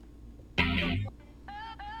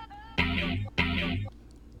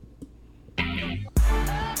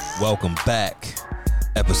Welcome back.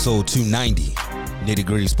 Episode 290, Nitty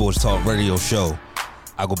Gritty Sports Talk Radio Show.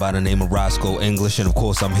 I go by the name of Roscoe English, and of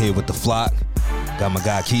course I'm here with the flock. Got my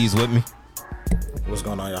guy Keys with me. What's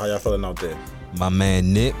going on? How y'all feeling out there? My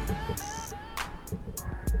man Nick.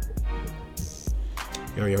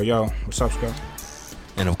 Yo. What's up, Scott?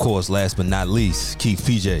 And of course, last but not least, Keith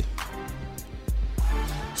PJ.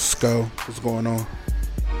 Sco, what's going on?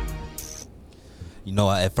 You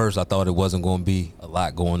know, at first I thought it wasn't going to be a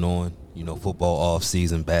lot going on. You know, football off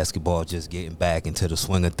season, basketball just getting back into the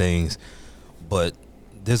swing of things. But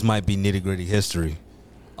this might be nitty gritty history.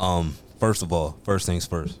 First of all, first things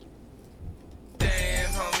first.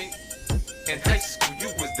 Damn, homie. In high school, you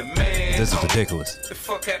was the man. This is ridiculous. The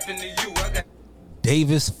fuck happened to you? I got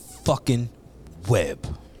Davis fucking Webb.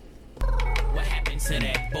 What happened to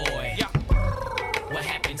that boy? What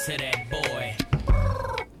happened to that boy?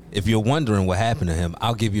 If you're wondering what happened to him,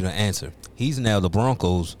 I'll give you the answer. He's now the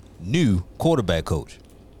Broncos' new quarterback coach.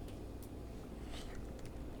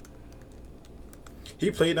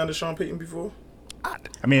 He played under Sean Payton before?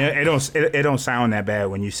 I mean, it don't sound that bad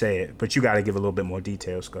when you say it, but you got to give a little bit more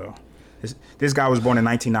detail, Scott. This guy was born in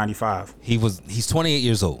 1995. He's 28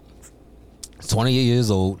 years old. He's 28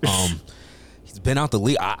 years old. He's been out the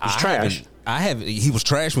league. He's trash. He was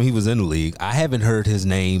trash when he was in the league. I haven't heard his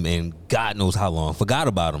name in God knows how long. Forgot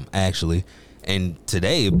about him, actually. And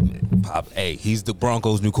today, he's the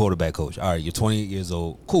Broncos' new quarterback coach. All right, you're 28 years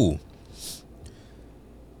old. Cool.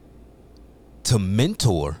 To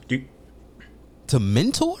mentor? I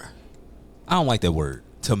don't like that word.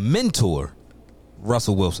 To mentor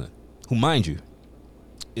Russell Wilson, who, mind you,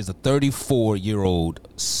 is a 34-year-old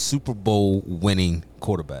Super Bowl winning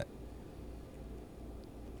quarterback.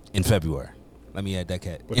 In February. Let me add that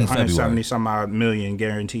cat. With In 170 February. some odd million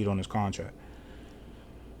guaranteed on his contract.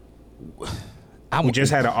 I We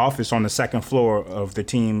just had an office on the second floor of the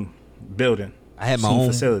team building. I had my team own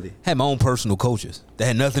facility. Had my own personal coaches. That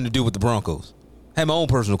had nothing to do with the Broncos. Had my own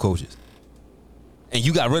personal coaches. And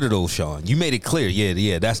you got rid of those, Sean. You made it clear.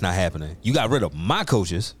 Yeah, that's not happening. You got rid of my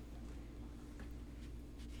coaches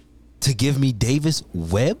to give me Davis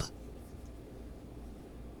Webb?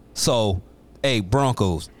 So, hey,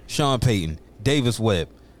 Broncos, Sean Payton, Davis Webb.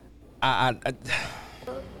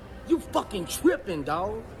 You fucking tripping,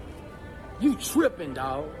 dog. You tripping,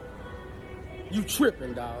 dog.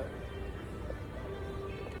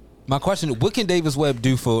 My question, what can Davis Webb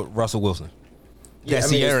do for Russell Wilson that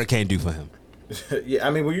Sierra can't do for him? Yeah,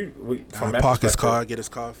 I mean, from that Park his perspective- car, get his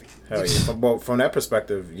coffee. Hell yeah. From that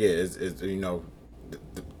perspective, yeah, it's you know,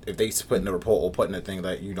 if they put in the report or put in the thing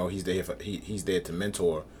that he's there he's there to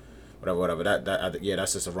mentor, whatever.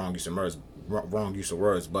 That's just a wrong use of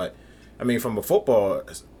words. But I mean, from a football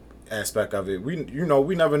aspect of it, we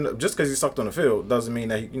never, just because he sucked on the field doesn't mean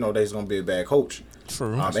that that he's gonna be a bad coach.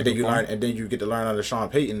 True. And then you get to learn under Sean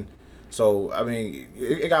Payton. So I mean,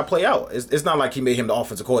 it got to play out. It's not like he made him the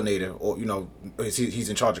offensive coordinator or he's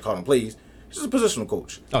in charge of calling plays. He's just a positional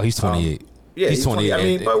coach. Oh, he's 28. Yeah, he's 28. I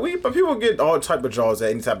mean, but people get all type of jobs at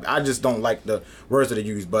any time. I just don't like the words that they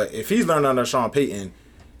use. But if he's learning under Sean Payton,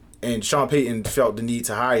 and Sean Payton felt the need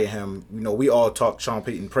to hire him, we all talk Sean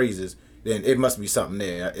Payton praises. Then it must be something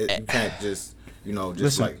there. You can't just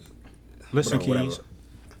Listen, Keys, whatever.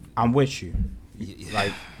 I'm with you.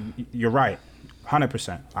 Like, you're right.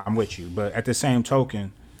 100%. I'm with you. But at the same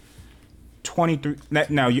token, 23.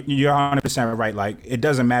 Now, you're 100% right. Like, it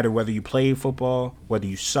doesn't matter whether you played football, whether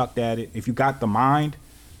you sucked at it. If you got the mind,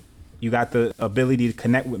 you got the ability to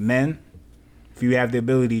connect with men, if you have the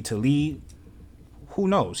ability to lead, who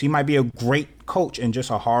knows? He might be a great coach and just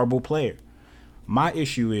a horrible player. My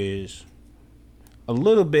issue is a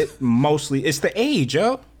little bit mostly, it's the age,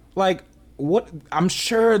 yo. Like, what? I'm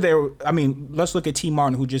sure let's look at T.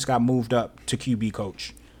 Martin, who just got moved up to QB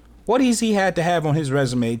coach. What has he had to have on his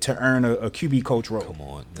resume to earn a QB coach role? Come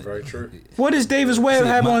on. Very true. What does Davis Webb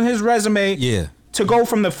have on his resume to go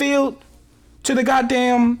from the field to the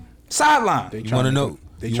goddamn sideline? You want to know?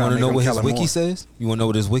 You want to know what his wiki says? You want to know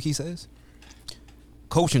what his wiki says?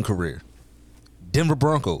 Coaching career. Denver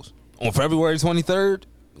Broncos. On February 23rd,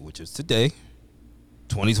 which is today,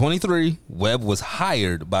 2023, Webb was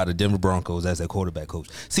hired by the Denver Broncos as their quarterback coach.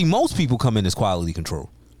 See, most people come in as quality control,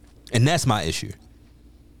 and that's my issue.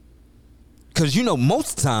 Because,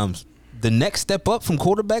 most times, the next step up from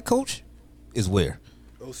quarterback coach is where?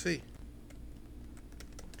 OC.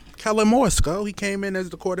 Kellen Moore, Sco. He came in as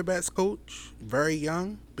the quarterback's coach, very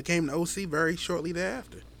young, became the OC very shortly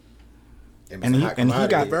thereafter. And he got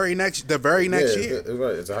the very next year.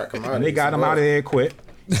 It's a hot commodity. And they got him out of there quick.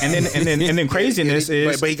 And then craziness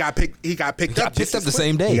is, but he got picked. He got picked up. Picked up the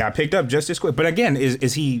same day. He got picked up just as quick. But again,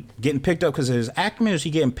 is he getting picked up because of his acumen, or is he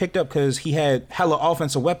getting picked up because he had hella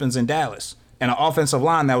offensive weapons in Dallas and an offensive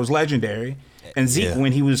line that was legendary? And Zeke,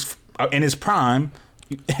 when he was in his prime,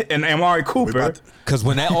 and Amari Cooper. Because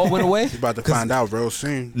when that all went away, we about to find out real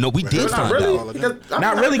soon. No, we did find out.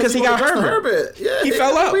 Not really, because he got Herbert. Yeah, he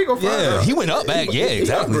fell up. Yeah, he went up back. Yeah,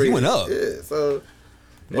 exactly. He went up. Yeah, so.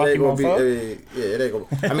 Lucky it ain't gonna be. motherfucker. It ain't gonna.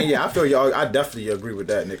 I mean, yeah, I feel y'all. I definitely agree with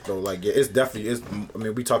that, Nick. Though, like, yeah, it's definitely. I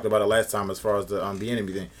mean, we talked about it last time as far as the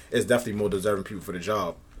enemy thing. It's definitely more deserving people for the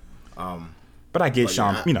job. But I get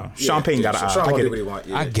Sean. Sean Payton got an eye. Sean I do get what he it. want.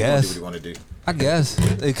 Yeah, I guess. do what he want to do. I guess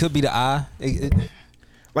it could be the eye.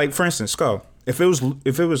 Like, for instance, Skull. If it was who's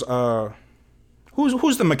the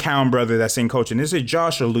McCown brother that's in coaching? Is it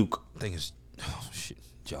Josh or Luke? I think it's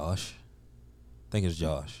Josh. I think it's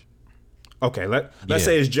Josh. Okay, let's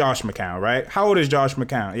say it's Josh McCown, right? How old is Josh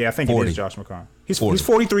McCown? Yeah, I think 40. It is Josh McCown. He's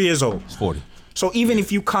 43 years old. He's 40. So even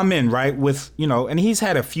if you come in, right, with, and he's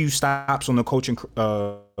had a few stops on the coaching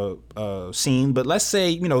scene, but let's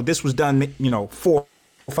say, this was done, 4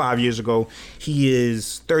 or 5 years ago. He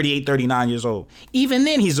is 38, 39 years old. Even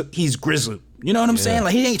then, he's grizzled. You know what I'm saying?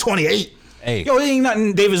 Like, he ain't 28. Hey. Yo, it ain't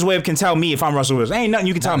nothing Davis Webb can tell me if I'm Russell Wilson. Ain't nothing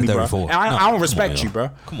you can tell me, bro. And I don't respect you, bro.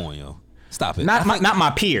 Come on, yo. Stop it. Not my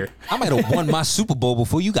peer. I might have won my Super Bowl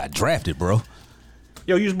before you got drafted, bro.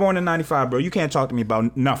 Yo, you was born in 95, bro. You can't talk to me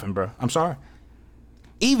about nothing, bro. I'm sorry.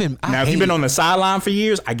 If you've been on the sideline for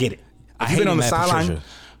years, I get it. If you've been on the sideline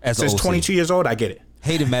since 22 years old, I get it.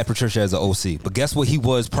 Hated Matt Patricia as an OC, but guess what he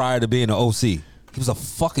was prior to being an OC? He was a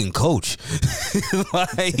fucking coach.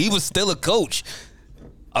 Like, he was still a coach.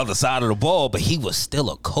 Other side of the ball, but he was still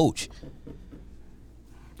a coach.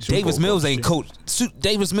 Davis Mills ain't coach.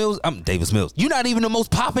 Davis Mills. I'm Davis Mills. You're not even the most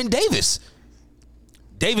poppin' Davis.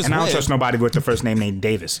 Davis and Webb. I don't trust nobody with the first name named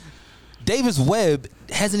Davis. Davis Webb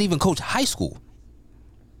hasn't even coached high school.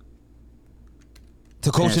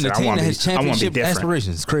 To coach in a team that has championship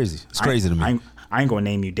aspirations. It's crazy. It's crazy to me. I ain't gonna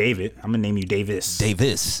name you David. I'm gonna name you Davis.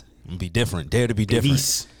 Davis. I'm gonna be different. Dare to be different.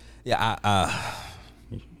 Davis. Yeah,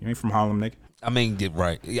 you ain't from Harlem, nigga. I mean,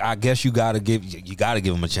 right. I guess you gotta give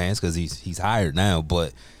him a chance because he's hired now.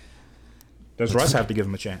 But does Russ have to give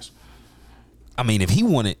him a chance? I mean, if he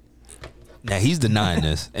wanted, now he's denying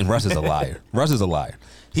this, and Russ is a liar. Russ is a liar.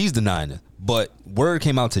 He's denying this. But word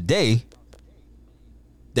came out today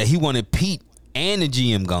that he wanted Pete and the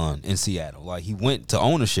GM gone in Seattle. Like, he went to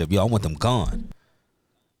ownership. Yo, I want them gone.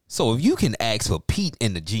 So if you can ask for Pete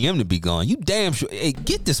and the GM to be gone, you damn sure. Hey,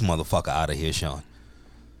 get this motherfucker out of here, Sean.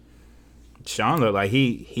 Sean looked like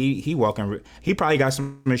he walking. He probably got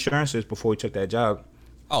some insurances before he took that job.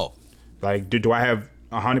 Oh, like do I have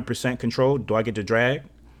 100% control? Do I get to drag? And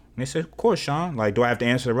they said, of course, Sean. Like, do I have to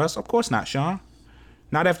answer the rest? Of course not, Sean.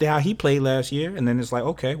 Not after how he played last year. And then it's like,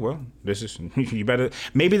 okay, well, this is you better.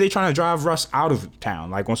 Maybe they trying to drive Russ out of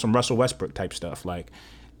town, like on some Russell Westbrook type stuff. Like,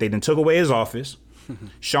 they done took away his office.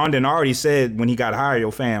 Sean done already said when he got hired,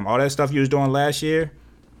 yo, fam, all that stuff you was doing last year,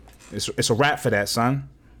 it's a wrap for that, son.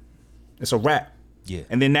 It's a wrap. Yeah.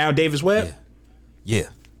 And then now Davis Webb? Yeah.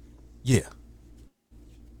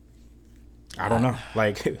 I don't know.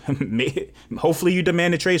 Like, hopefully you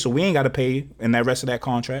demand a trade so we ain't got to pay you in that rest of that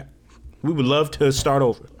contract. We would love to start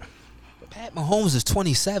over. Pat Mahomes is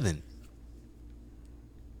 27.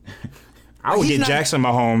 I would get Jackson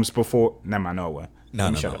Mahomes before. Never mind, no way.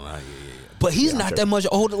 No. But he's not that much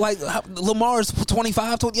older. Like, Lamar's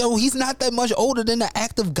 25. Yo, he's not that much older than the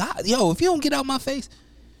active guy. Yo, if you don't get out my face.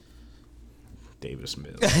 Davis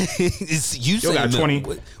Mills. You got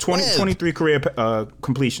 23 career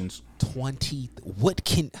completions. 20. What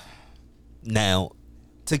can. Now,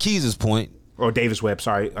 to Keys' point. Or Davis Webb,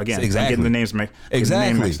 sorry. Again, exactly. I'm getting the names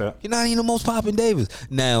mixed up. You're not even the most popping Davis.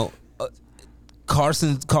 Now,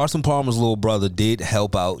 Carson Palmer's little brother did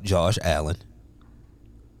help out Josh Allen.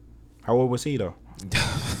 How old was he, though? I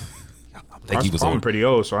think he was pretty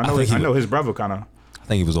old, so I know his brother kind of. I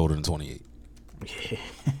think he was older than 28.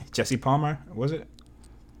 Jesse Palmer, was it?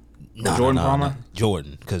 No, Jordan Palmer? No.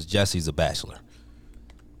 Jordan, because Jesse's a bachelor.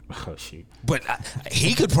 Oh, shoot. But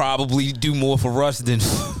he could probably do more for us than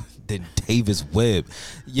Davis Webb.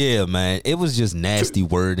 Yeah, man. It was just nasty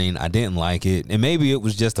wording. I didn't like it. And maybe it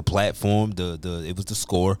was just the platform, it was the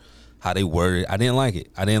score, how they worded. I didn't like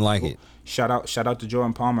it. Shout out to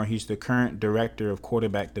Jordan Palmer. He's the current director of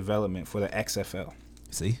quarterback development for the XFL.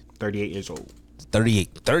 See? 38 years old.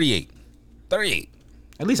 38.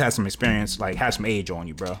 At least has some experience, like has some age on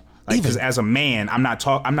you, bro. Like, because as a man,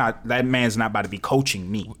 that man's not about to be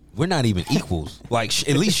coaching me. We're not even equals. Like,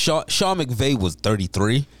 at least Sean McVay was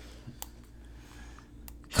 33.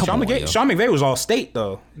 Sean McVay was all state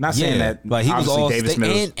though. Not saying that. Like he was all Davis state,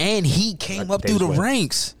 Mills, and he came up through the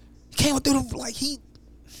ranks. He came up through the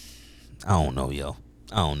I don't know, yo.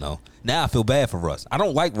 I don't know. Now I feel bad for Russ. I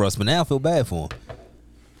don't like Russ, but now I feel bad for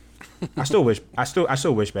him. I still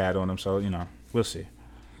wish bad on him. So we'll see.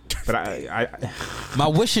 But I my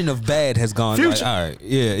wishing of bad has gone. Like, all right,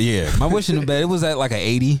 yeah. My wishing of bad, it was at like an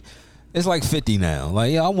 80. It's like 50 now.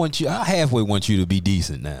 Like, I halfway want you to be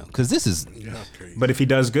decent now, because this is. But if he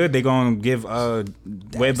does good, they gonna give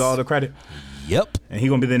Webb all the credit. Yep. And he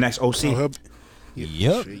gonna be the next OC. Yep.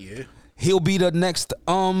 Yeah. He'll be the next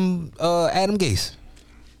Adam Gase.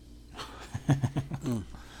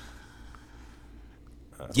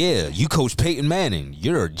 Yeah, you coach Peyton Manning.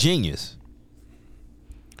 You're a genius.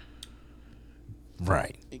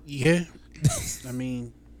 Right. Yeah. I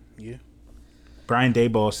mean, yeah. Brian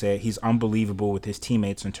Daboll said he's unbelievable with his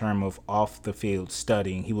teammates in terms of off the field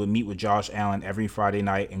studying. He would meet with Josh Allen every Friday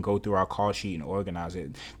night and go through our call sheet and organize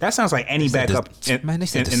it. That sounds like any backup in the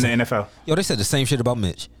NFL. Yo, they said the same shit about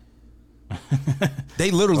Mitch.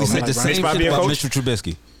 They literally said the same shit about Mitchell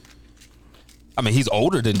Trubisky. I mean, he's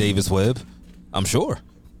older than Davis Webb, I'm sure.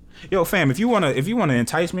 Yo, fam, if you wanna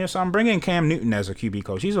entice me or something, bring in Cam Newton as a QB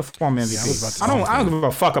coach. He's a former MVP. I don't give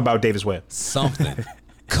a fuck about Davis Webb. Something.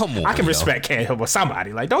 Come on. I can respect Cam or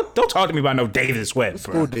somebody. Like, don't talk to me about no Davis Webb. What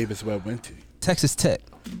school Davis Webb went to? Texas Tech.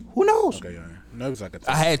 Who knows? Okay, no, it was like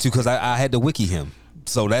I had to, because I had to wiki him.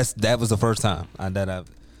 So that was the first time I had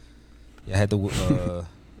to.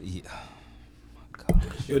 Yeah.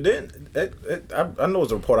 Yo, I know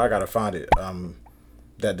it's a report. I gotta find it.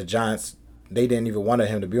 That the Giants, they didn't even want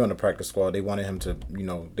him to be on the practice squad. They wanted him to,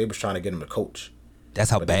 they was trying to get him to coach. That's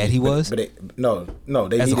how bad he was. No.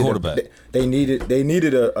 They as needed a quarterback. They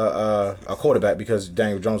needed a quarterback because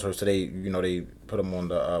Daniel Jones was today. They put him on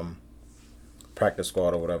the practice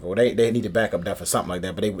squad or whatever. Well, they needed backup depth or something like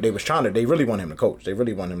that. But they really want him to coach. They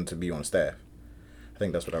really want him to be on staff. I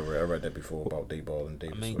think that's what I read that before about Dayball and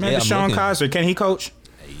Davis. Man, Deshaun Kaiser, can he coach?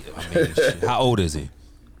 How old is he?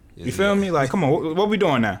 You feel me? Like, come on, what we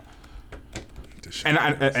doing now?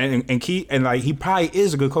 And Key, and like, he probably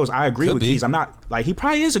is a good coach. I agree with Keys. I'm not like, he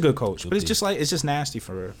probably is a good coach, but it's just nasty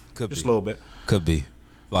for her. Just a little bit. Could be.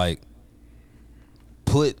 Like,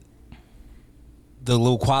 put the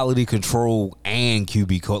little quality control and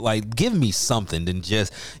QB coach. Like, give me something than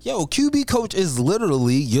just, QB coach is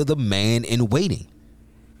literally, you're the man in waiting.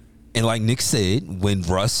 And like Nick said, when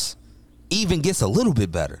Russ even gets a little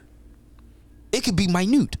bit better, it could be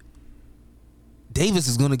minute. Davis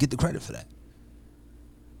is going to get the credit for that.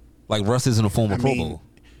 Like, Russ isn't a former Pro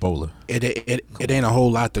Bowler. It ain't a whole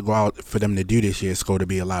lot to go out for them to do this year. It's going to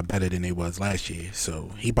be a lot better than they was last year.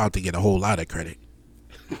 So he about to get a whole lot of credit.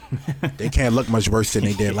 They can't look much worse than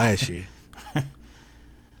they did last year.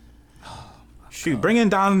 Shoot, bring in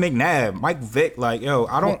Don McNabb, Mike Vick. Like,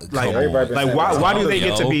 I don't like. Why do they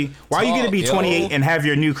get to be? Why you get to be 28 and have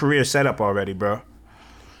your new career set up already, bro?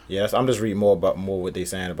 Yes, I'm just reading more what they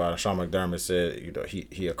saying about it. Sean McDermott said,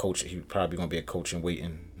 he a coach. He probably gonna be a coach in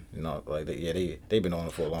waiting. Like they've been on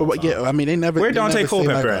it for a long time. But yeah, I mean, they never. Where Dante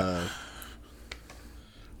Culpepper at?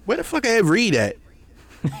 Where the fuck Ed Reed at?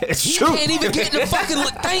 It's true. Can't even get in the fucking.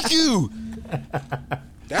 Thank you.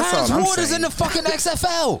 That's Hines all I'm Ward is saying. in the fucking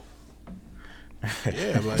XFL.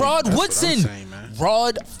 Yeah, like, Rod Woodson.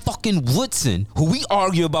 Rod fucking Woodson, who we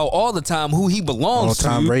argue about all the time, who he belongs to.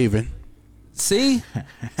 All-time Raven. See?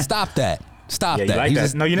 Stop that. Stop Yeah, you that. like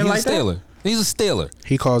that? No, you didn't like that? Steeler. He's a Steeler.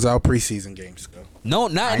 He calls out preseason games. Go. No,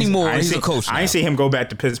 not anymore. He's a coach now. I ain't see him go back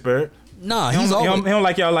to Pittsburgh. Nah, He don't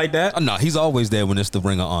like y'all like that. Nah, he's always there when it's the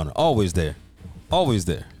Ring of Honor. Always there. Always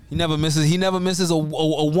there. He never misses a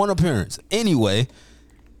one appearance. Anyway,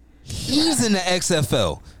 he's in the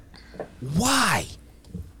XFL. Why?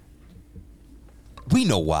 We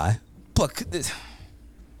know why. But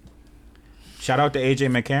Shout out to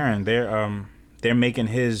AJ McCarron. They're making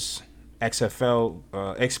his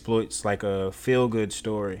XFL exploits like a feel good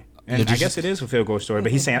story. And I guess it is a feel good story,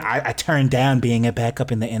 but he's saying I turned down being a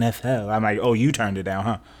backup in the NFL. I'm like, oh, you turned it down,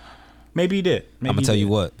 huh? Maybe you did. I'm gonna tell you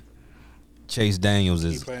what. Chase Daniels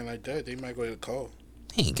He is. playing like that, they might go get a call.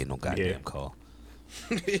 He ain't getting no goddamn call.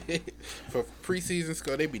 For preseason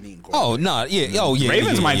score, they be needing calls. Oh no,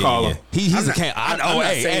 Ravens might call him. He's a can. I know.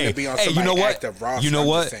 Hey, you know what? You know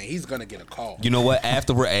what? He's gonna get a call. You know what?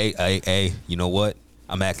 After you know what?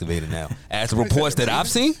 I'm activated now. After reports that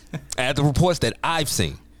I've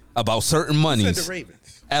seen, about certain monies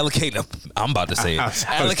allocated. I'm about to say it.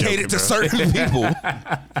 Allocated to certain people,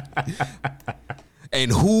 and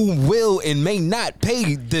who will and may not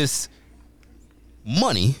pay this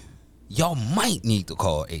money. Y'all might need to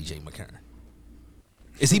call AJ McCarron.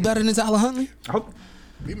 Is he better than Tyler Huntley?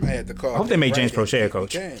 We might have to call. I hope they make James Prochet a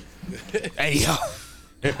coach. Hey, yo.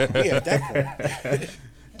 Yeah, at that point.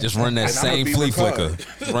 Just run that same flea flicker.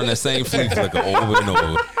 Run that same flea flicker over and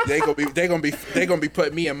over. They gonna be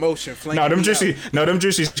putting me in motion. No, them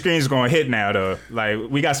juicy screens gonna hit now though. Like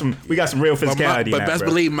we got some real physicality. But now, best bro.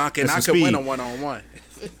 believe Monk and I could win a 1-on-1.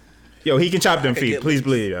 Yo, he can chop them feet. Please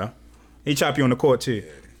believe, yo. He chop you on the court too.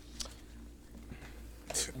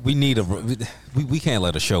 We need we can't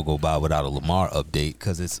let a show go by without a Lamar update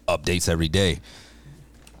because it's updates every day.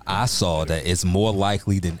 I saw that it's more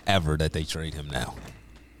likely than ever that they trade him now.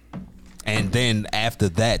 And then after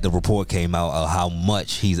that, the report came out of how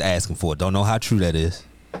much he's asking for. Don't know how true that is,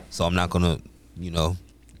 so I'm not gonna,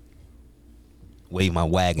 wave my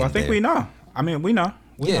wagon. Well, I think we know. I mean, we know.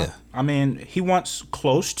 We know. I mean, he wants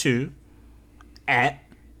close to, at,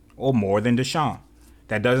 or more than Deshaun.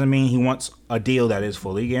 That doesn't mean he wants a deal that is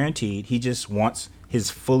fully guaranteed. He just wants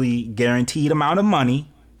his fully guaranteed amount of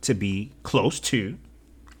money to be close to,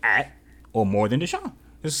 at, or more than Deshaun.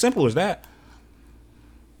 It's as simple as that.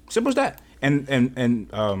 Simple as that.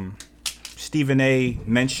 And Stephen A.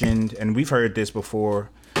 mentioned, and we've heard this before,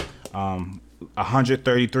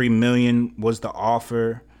 $133 million was the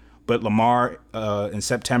offer, but Lamar in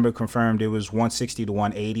September confirmed it was 160 to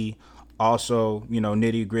 180. Also,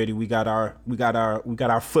 nitty gritty, we got our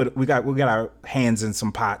hands in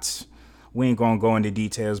some pots. We ain't gonna go into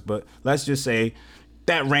details, but let's just say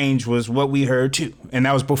that range was what we heard too, and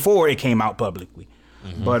that was before it came out publicly.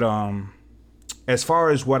 Mm-hmm. But as far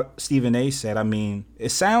as what Stephen A. said, I mean, it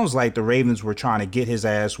sounds like the Ravens were trying to get his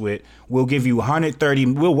ass with, we'll wow you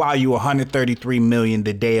 $133 million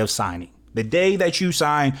the day of signing. The day that you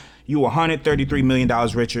sign, you $133 million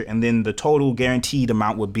richer, and then the total guaranteed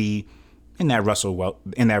amount would be in that Russell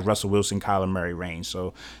Wilson, Kyler Murray range.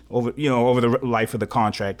 So over the life of the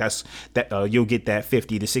contract, you'll get that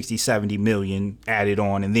 50 to 60, 70 million added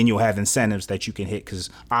on, and then you'll have incentives that you can hit because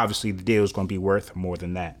obviously the deal is going to be worth more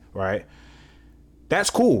than that, right? That's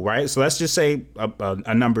cool, right? So let's just say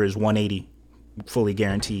a number is 180 fully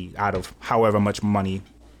guaranteed out of however much money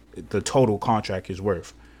the total contract is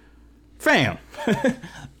worth. Fam,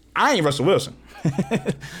 I ain't Russell Wilson.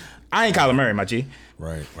 I ain't Kyler Murray, my G.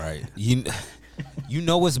 Right. You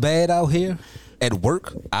know what's bad out here? At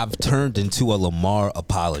work, I've turned into a Lamar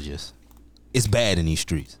apologist. It's bad in these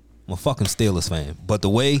streets. I'm a fucking Steelers fan. But the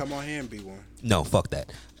way... Come on here and be one. No, fuck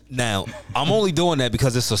that. Now, I'm only doing that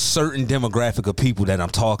because it's a certain demographic of people that I'm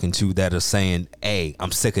talking to that are saying, hey,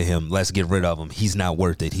 I'm sick of him. Let's get rid of him. He's not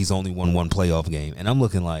worth it. He's only won one playoff game. And I'm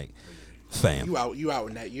looking like, fam. You out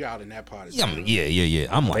in that part of town. Yeah.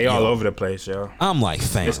 I'm like, they all over the place, yo. I'm like,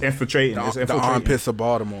 fam. It's infiltrating. The armpits of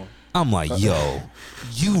Baltimore. I'm like, yo,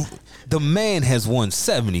 the man has won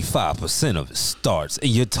 75% of his starts, and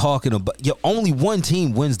you're talking about only one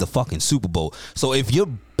team wins the fucking Super Bowl. So if you're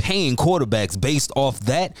paying quarterbacks based off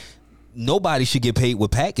that, nobody should get paid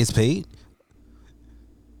what Pat gets paid.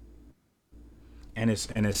 And it's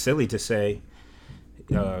silly to say,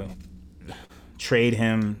 trade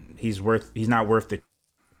him. He's not worth the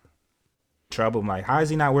trouble. I'm like, how is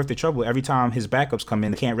he not worth the trouble? Every time his backups come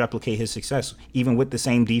in, they can't replicate his success, even with the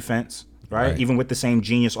same defense, right? Even with the same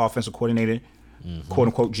genius offensive coordinator, quote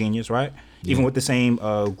unquote genius, right? Yeah. Even with the same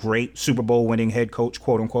great Super Bowl winning head coach,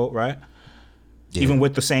 quote unquote, right? Yeah. Even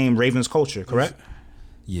with the same Ravens culture, correct?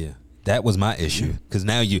 Yeah. That was my issue. Because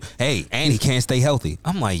now and he can't stay healthy.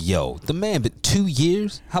 I'm like, yo, the man, but 2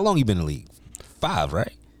 years? How long you been in the league? 5,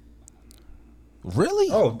 right? Really?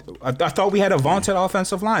 Oh, I thought we had a vaunted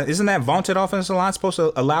offensive line. Isn't that vaunted offensive line supposed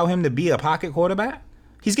to allow him to be a pocket quarterback?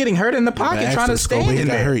 He's getting hurt in the pocket trying to stand in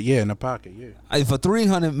there. In the pocket, yeah. If a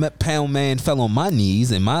 300-pound man fell on my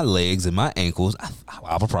knees and my legs and my ankles, I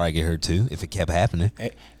would probably get hurt too if it kept happening.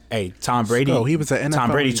 Hey, Tom Brady. He was an NFL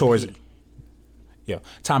Tom Brady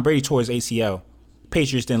tore his ACL.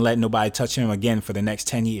 Patriots didn't let nobody touch him again for the next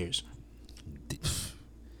 10 years.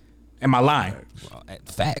 Am I lying?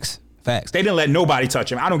 Facts. They didn't let nobody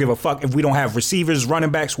touch him. I don't give a fuck if we don't have receivers, running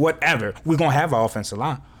backs, whatever. We're going to have our offensive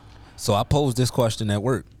line. So I posed this question at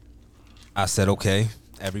work. I said, okay,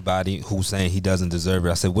 everybody who's saying he doesn't deserve it,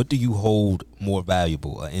 I said, what do you hold more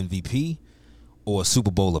valuable, an MVP or a Super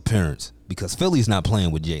Bowl appearance? Because Philly's not playing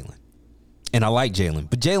with Jalen. And I like Jalen,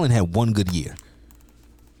 but Jalen had one good year.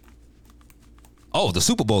 Oh, the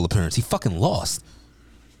Super Bowl appearance, he fucking lost.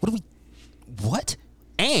 What?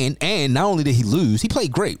 And not only did he lose, he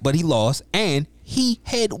played great, but he lost, and he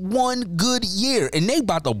had one good year, and they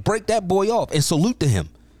about to break that boy off, and salute to him.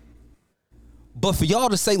 But for y'all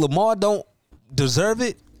to say Lamar don't deserve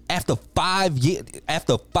it after 5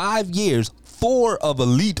 years, 4 of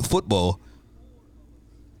elite football,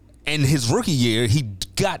 and his rookie year, he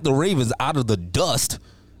got the Ravens out of the dust.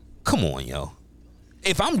 Come on, yo.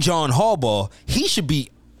 If I'm John Harbaugh, he should be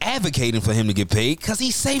advocating for him to get paid because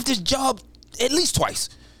he saved his job at least twice.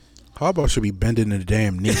 Harbaugh should be bending the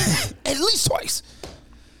damn knee. At least twice.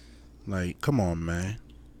 Like, come on, man.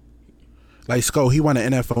 Like, Sko, he won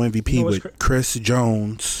an NFL MVP with Chris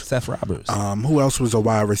Jones. Seth Roberts. Who else was a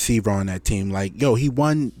wide receiver on that team? Like, yo, he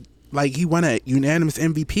won a unanimous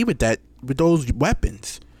MVP with those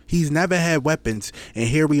weapons. He's never had weapons, and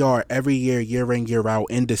here we are every year, year in, year out,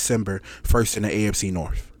 in December, first in the AFC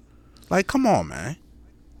North. Like, come on, man.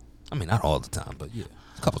 I mean, not all the time, but yeah,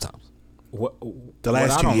 a couple times. The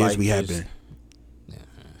last 2 years we have been. Yeah.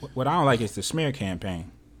 What I don't like is the smear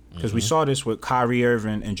campaign. Because we saw this with Kyrie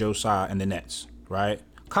Irving and Joe Tsai and the Nets, right?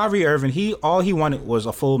 Kyrie Irving, all he wanted was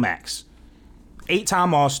a full max.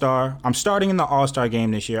 8-time All-Star. I'm starting in the All-Star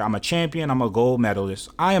game this year. I'm a champion. I'm a gold medalist.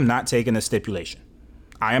 I am not taking a stipulation.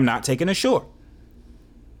 I am not taking a short.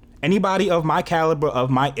 Anybody of my caliber, of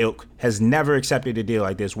my ilk, has never accepted a deal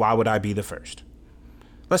like this. Why would I be the first?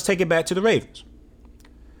 Let's take it back to the Ravens.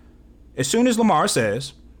 As soon as Lamar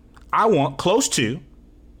says, I want close to,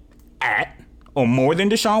 at, or more than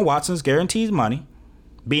Deshaun Watson's guaranteed money,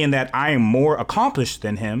 being that I am more accomplished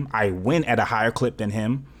than him, I win at a higher clip than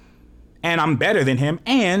him, and I'm better than him,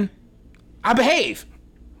 and I behave.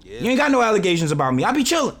 Yeah. You ain't got no allegations about me. I be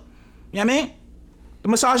chilling. You know what I mean? The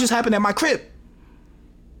massages happen at my crib.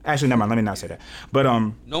 Actually, never mind. Let me not say that. But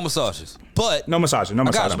no massages. But no massages. No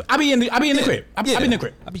massages. I be in the crib. I be in the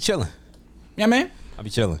crib. I be chilling. You know what I mean? I be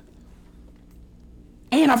chilling.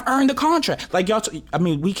 And I've earned the contract. Like y'all,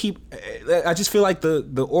 we keep. I just feel like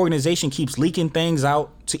the organization keeps leaking things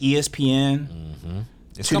out to ESPN,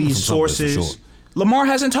 to these sources. Sure. Lamar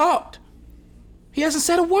hasn't talked. He hasn't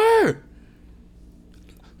said a word.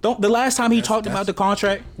 The last time he talked about the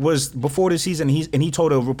contract was before the season. He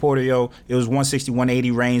told a reporter, "Yo, it was 160,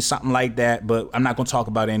 180 range, something like that." But I'm not gonna talk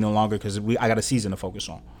about it any longer because I got a season to focus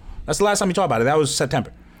on. That's the last time he talked about it. That was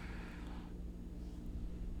September.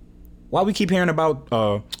 Why we keep hearing about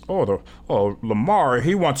Lamar?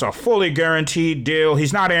 He wants a fully guaranteed deal.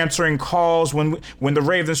 He's not answering calls when the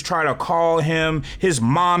Ravens try to call him. His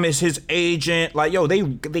mom is his agent. Like, yo,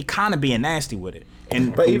 they kind of being nasty with it.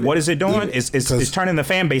 And what is it doing? It's turning the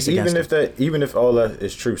fan base against him. Even if all that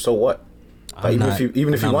is true, so what? Like,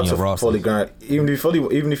 even if he wants a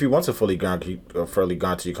fully guaranteed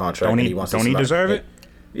contract, don't he wants don't he deserve it?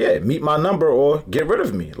 Yeah, meet my number or get rid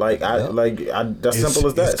of me. Like that's simple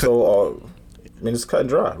as that. So it's cut and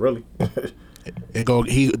dry, really. He go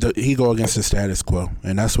against the status quo,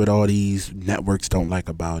 and that's what all these networks don't like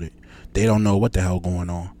about it. They don't know what the hell going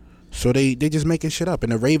on, so they just making shit up,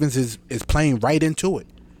 and the Ravens is playing right into it.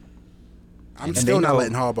 I'm still not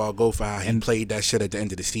letting Harbaugh go for how he played that shit at the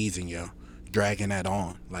end of the season, yo. Dragging that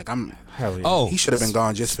on, like he should have been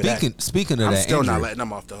gone just for that. Speaking of I'm that, still not letting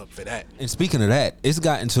him off the hook for that. And speaking of that, it's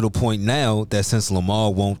gotten to the point now that since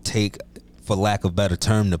Lamar won't take, for lack of better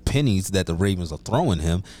term, the pennies that the Ravens are throwing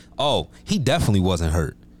him, he definitely wasn't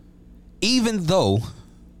hurt. Even though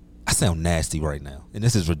I sound nasty right now, and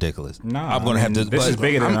this is ridiculous. No, I'm gonna have to. This is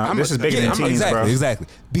bigger than this is bigger than teams, bro. Exactly,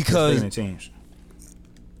 because teams.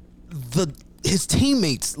 His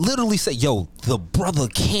teammates literally say, yo, the brother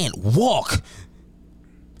can't walk.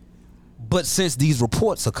 But since these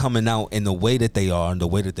reports are coming out in the way that they are and the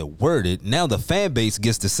way that they're worded, now the fan base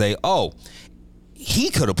gets to say,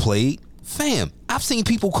 he could have played. Fam, I've seen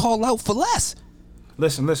people call out for less.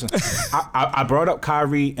 Listen. I brought up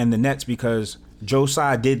Kyrie and the Nets because Joe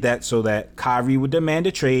Tsai did that so that Kyrie would demand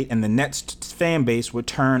a trade and the Nets fan base would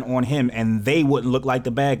turn on him and they wouldn't look like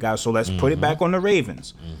the bad guys. So let's put it back on the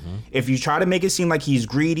Ravens. If you try to make it seem like he's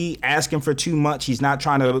greedy, asking for too much, he's not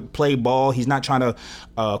trying to play ball, he's not trying to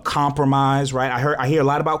compromise, right? I hear a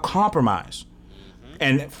lot about compromise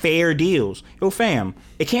and fair deals. Yo, fam,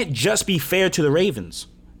 it can't just be fair to the Ravens.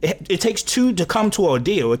 It takes two to come to a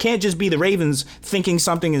deal. It can't just be the Ravens thinking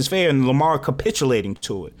something is fair and Lamar capitulating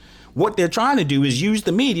to it. What they're trying to do is use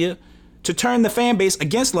the media to turn the fan base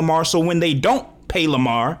against Lamar, so when they don't pay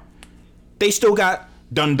Lamar, they still got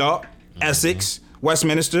Dundalk, Essex,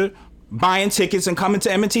 Westminster buying tickets and coming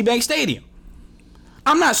to M&T Bank Stadium.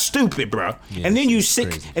 I'm not stupid, bro. Yeah, and then you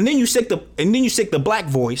sick the black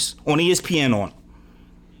voice on ESPN on.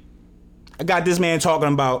 I got this man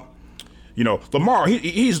talking about, Lamar,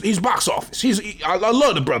 he's box office. I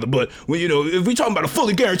love the brother, but if we talking about a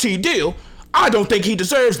fully guaranteed deal, I don't think he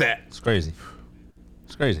deserves that. It's crazy.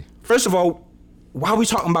 First of all, why are we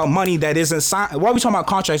talking about money that isn't signed? Why are we talking about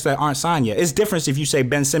contracts that aren't signed yet? It's different if you say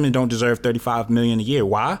Ben Simmons don't deserve $35 million a year.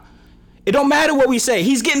 Why? It don't matter what we say.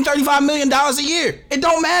 He's getting $35 million a year. It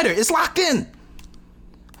don't matter. It's locked in.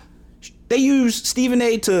 They use Stephen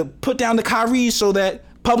A. to put down the Kyrie so that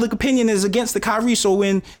public opinion is against the Kyrie. So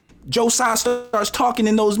when Joe Tsai starts talking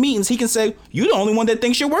in those meetings, he can say, "You're the only one that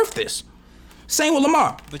thinks you're worth this." Same with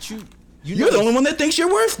Lamar. But you're the only one that thinks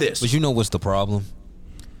you're worth this. But you know what's the problem?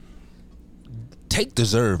 Take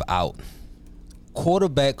deserve out.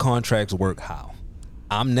 Quarterback contracts work how?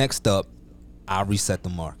 I'm next up. I reset the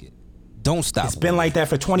market. Don't stop. It's been like that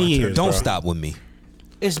for 20 years. Don't stop with me.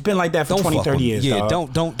 It's been like that for 20, 30 years. Yeah,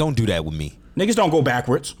 dog. don't do that with me. Niggas don't go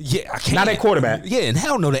backwards. Yeah, I can't. Not at quarterback. Yeah, and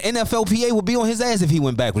hell no, the NFLPA would be on his ass if he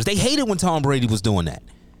went backwards. They hated when Tom Brady was doing that.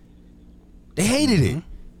 They hated it.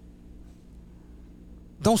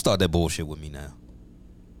 Don't start that bullshit with me now.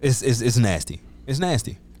 It's nasty. It's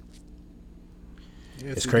nasty.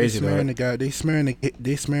 Yeah, it's crazy, man. They smearing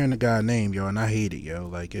the guy name, yo, and I hate it, yo.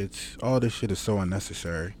 Like, it's all this shit is so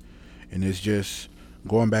unnecessary, and it's just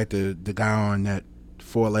going back to the guy on that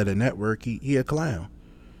 4-letter network. He a clown,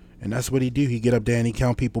 and that's what he do. He get up there and he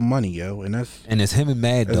count people money, yo, and it's him and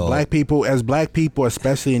Mad Dog. As black people,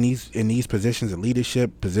 especially in these positions of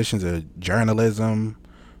leadership, positions of journalism,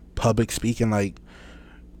 public speaking, like.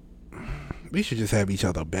 We should just have each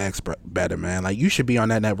other backs better, man. Like, you should be on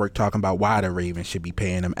that network talking about why the Ravens should be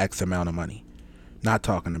paying him X amount of money, not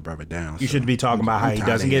talking the brother down. You should be talking about how he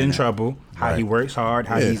doesn't get in trouble, how he works hard,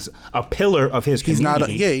 how he's a pillar of his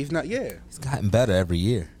community. He's not. He's gotten better every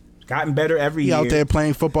year. Gotten better every year. He out there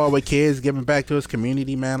playing football with kids, giving back to his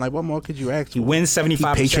community, man. Like, what more could you ask? He wins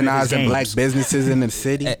 75%. He patronizing black businesses in the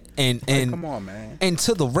city. And come on, man. And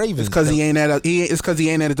to the Ravens, it's because he ain't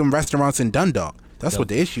at them restaurants in Dundalk. That's what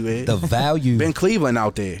the issue is. The value. Ben Cleveland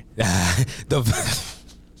out there.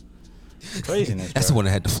 Craziness. That's the one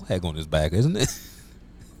that had the flag on his back, isn't it?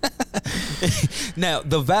 Now,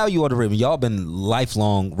 the value of the Ravens. Y'all been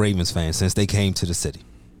lifelong Ravens fans since they came to the city.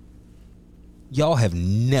 Y'all have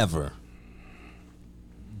never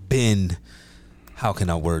been, how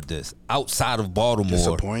can I word this? Outside of Baltimore.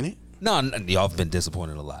 Disappointed? No, y'all have been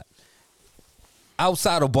disappointed a lot.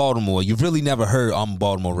 Outside of Baltimore, you've really never heard I'm a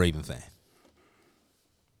Baltimore Raven fan.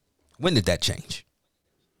 When did that change?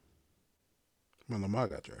 When Lamar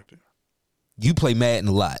got drafted. You play Madden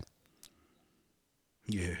a lot.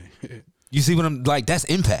 Yeah. You see what I'm like? That's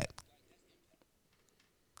impact.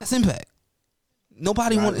 That's impact.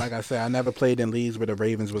 Nobody wanted. Like I said, I never played in leagues where the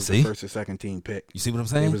Ravens was the first or second team pick. You see what I'm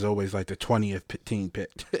saying? It was always like the 20th team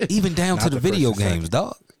picked. Even down to the video games,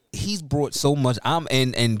 dog. He's brought so much.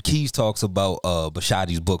 And Keys talks about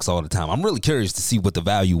Bashadi's books all the time. I'm really curious to see what the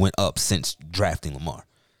value went up since drafting Lamar.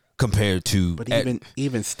 Compared to, but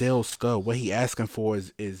even still, Scud, what he asking for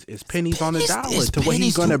is pennies on the dollar to what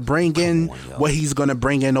he's gonna bring in. What he's gonna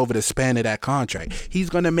bring in over the span of that contract,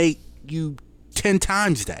 he's gonna make you 10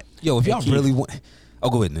 times that. Yo, if y'all really want,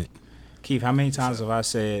 go ahead, Nick. Keith, how many times have I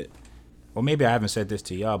said? Well, maybe I haven't said this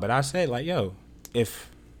to y'all, but I said like, yo,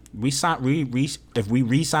 if we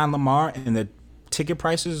re-sign Lamar and the ticket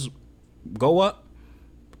prices go up,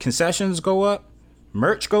 concessions go up,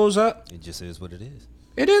 merch goes up, it just is what it is.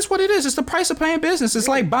 It is what it is. It's the price of playing business. It's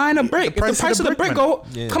like buying a brick. If the price of the brick go,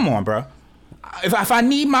 come on, bro. If I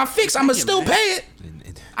need my fix, I'ma still pay it.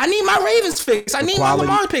 I need my Ravens fix. I need my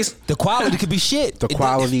Lamar fix. The quality could be shit. The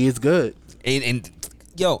quality is good. And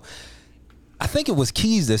yo, I think it was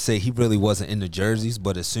Keys that said he really wasn't into jerseys,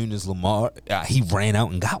 but as soon as Lamar, he ran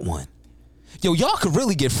out and got one. Yo, y'all could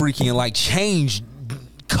really get freaky and like change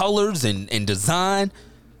colors and design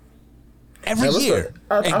every year.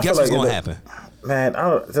 And guess what's going to happen? Man,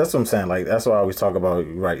 that's what I'm saying. Like, that's why I always talk about,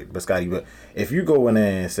 right, but Scotty, but if you go in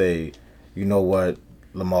there and say, you know what,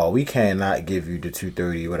 Lamar, we cannot give you the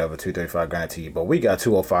 230, whatever, 235 guarantee, but we got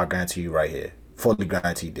 205 guarantee right here. Fully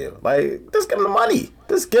guaranteed deal. Like, just give him the money.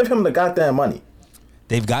 Just give him the goddamn money.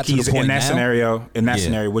 They've got to the point in that now.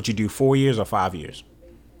 scenario, would you do 4 years or 5 years?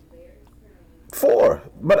 4,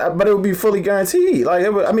 but it would be fully guaranteed. Like,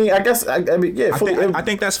 I mean, I guess, I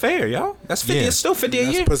think that's fair, yo. That's 50. Yeah. It's still 50 a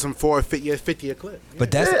year. Put some 50 a clip. Yeah.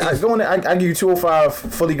 But that's I go in there. I give you 205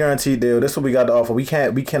 fully guaranteed deal. This is what we got to offer. We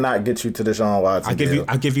cannot get you to the Deshaun Watson.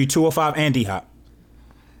 I give you 205 and D-Hop.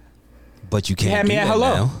 But you can't do that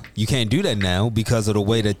now. You can't do that now because of the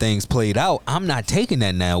way that things played out. I'm not taking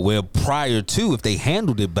that now. Where prior to, if they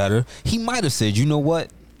handled it better, he might have said, you know what?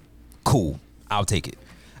 Cool. I'll take it.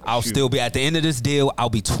 I'll still be at the end of this deal. I'll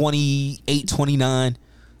be 28, 29.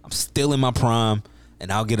 I'm still in my prime,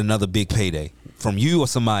 and I'll get another big payday from you or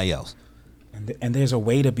somebody else. And there's a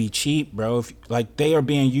way to be cheap, bro. If, like, they are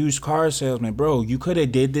being used car salesmen, bro. You could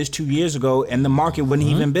have did this 2 years ago, and the market wouldn't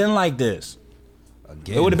even been like this.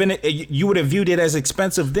 Again. It would have been. You would have viewed it as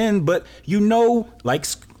expensive then, but like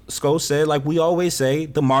Scholes said, like we always say,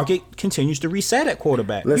 the market continues to reset at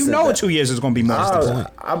quarterback. Listen, you know, in 2 years is going to be more.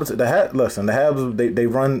 I would say the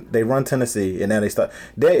Habs they run Tennessee, and now they start.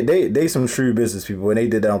 They some shrewd business people, and they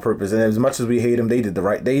did that on purpose. And as much as we hate them, they did the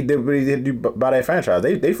right. They did what they did do by that franchise.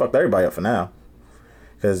 They fucked everybody up for now.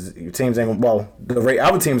 Because teams ain't gonna. Well,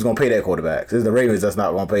 our team's gonna pay that quarterback. It's the Ravens that's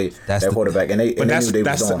not gonna pay that quarterback, and they knew they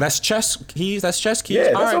was doing. That's chess keys. That's chess keys.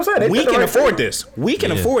 Yeah, that's what I'm saying. We can afford this. We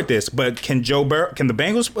can afford this, but can Can the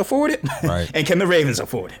Bengals afford it? Right. And can the Ravens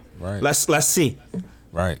afford it? Right. Let's see.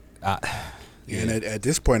 Right. And at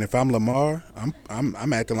this point, if I'm Lamar,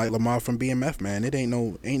 I'm acting like Lamar from BMF, man. It ain't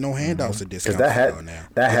no handouts or discounts now.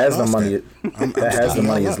 That has the money. That has the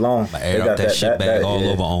money. It's long. I aired up that shit bag all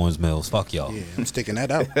over Owens Mills. Fuck y'all. Yeah, I'm sticking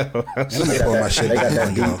that out. And I'm gonna pour my shit back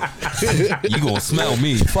on y'all. You gonna smell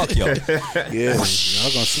me? Fuck y'all. Yeah, y'all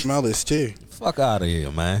gonna smell this too. Fuck out of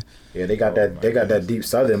here, man. Yeah, they got that deep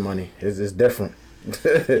Southern money. It's different.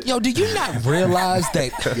 Yo, do you not realize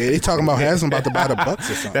that? Yeah, they talking about Haslam about to buy the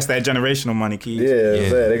Bucks or something. That's that generational money, Keith.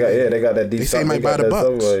 Yeah. They got that deep. They say might buy the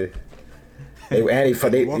Bucks. They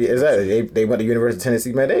went to University of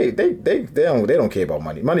Tennessee, man. They don't care about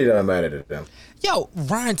money. Money doesn't matter to them. Yo,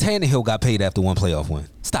 Ryan Tannehill got paid after one playoff win.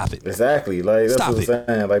 Stop it. Exactly. Like that's what I'm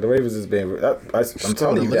saying. Like the Ravens has been. I'm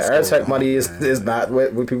telling you, the air tech money is not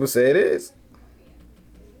what people say it is.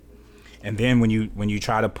 And then when you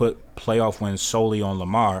try to put playoff wins solely on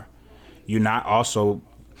Lamar, you're not also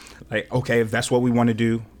like, okay, if that's what we want to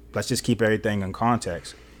do, let's just keep everything in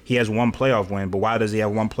context. He has one playoff win, but why does he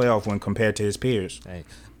have one playoff win compared to his peers? Hey.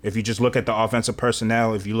 If you just look at the offensive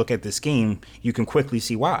personnel, if you look at the scheme, you can quickly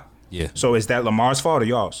see why. Yeah. So is that Lamar's fault or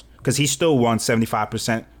y'all's? Because he still won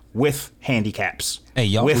 75% with handicaps. Hey,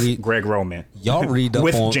 y'all with Greg Roman. Y'all read up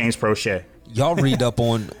with on James Prochet. Y'all read up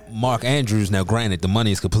on Mark Andrews. Now, granted, the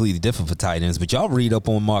money is completely different for tight ends, but y'all read up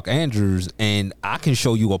on Mark Andrews, and I can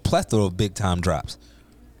show you a plethora of big-time drops.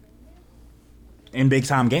 In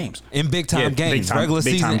big-time games. In big-time games, regular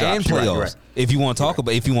season and playoffs. Right. If you want to talk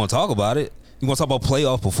about it, you want to talk about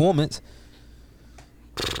playoff performance.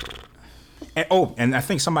 And I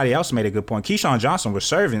think somebody else made a good point. Keyshawn Johnson was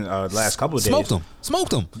serving last couple of days.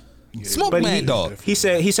 Smoked him. Smoke Mad Dog. He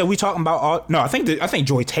said we talking about all. No, I think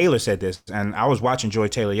Joy Taylor said this, and I was watching Joy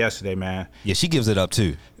Taylor yesterday, man. Yeah, she gives it up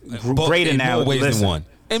too. Great analysis.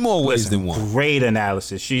 In more ways than one. Great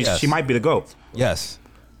analysis. She might be the GOAT. Yes.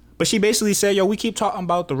 But she basically said, yo, we keep talking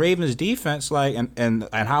about the Ravens defense, like and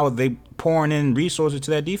how they pouring in resources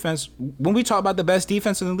to that defense. When we talk about the best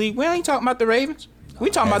defense in the league, we ain't talking about the Ravens. We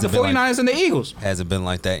talking about the 49ers and the Eagles. Hasn't been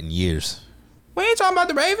like that in years. We ain't talking about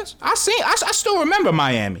the Ravens. I still remember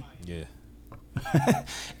Miami. Yeah.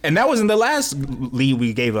 And that wasn't the last lead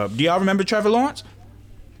we gave up. Do y'all remember Trevor Lawrence?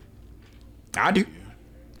 I do.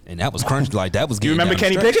 And that was crunch. Like that was. Do you remember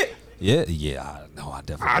Kenny Pickett? Yeah. I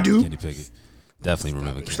definitely. I do. Kenny Pickett. Definitely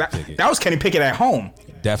remember Kenny Pickett. That was Kenny Pickett at home.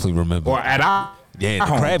 Definitely remember. Or at our the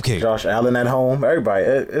crab cake. Josh Allen at home. Everybody.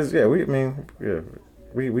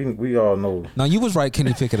 We all know. No, you was right.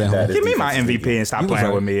 Kenny Pickett at home. Give me my MVP and stop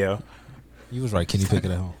playing with me, yo. You was right. Kenny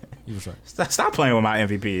Pickett at home. You was right. Stop playing with my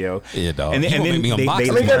MVP, yo. Yeah, dog. And then they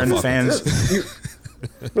learn the fans.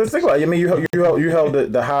 Let's think about it. I mean, you held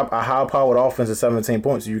a high powered offense of 17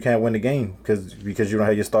 points. You can't win the game because you don't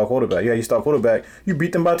have your star quarterback. You have your star quarterback. You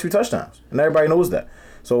beat them by 2 touchdowns, and everybody knows that.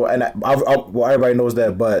 So everybody knows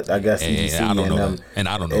that, but I guess EDC I don't know that. And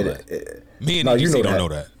I don't know that. Me and EDC don't know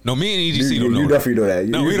that. No, me and EDC don't know that. You definitely know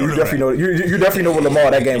that. You definitely know what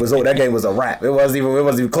Lamar. That game was over. That game was a wrap. It wasn't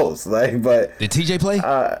even close. Like, but did TJ play?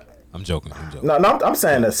 I'm joking. No, I'm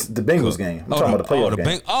saying the Bengals game. I'm talking about the playoff game.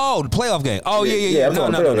 The playoff game. Oh yeah.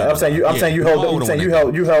 I'm saying you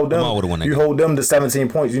held them. You hold them to 17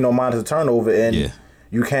 points. Minus a turnover, and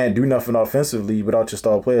you can't do nothing offensively without your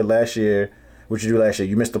star player. Last year, what you do last year?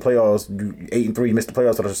 You missed the playoffs. 8-3. You missed the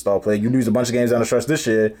playoffs without your star player. You lose a bunch of games down the stretch this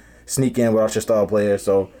year. Sneak in without your star player.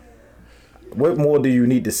 So, what more do you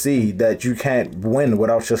need to see that you can't win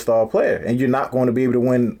without your star player? And you're not going to be able to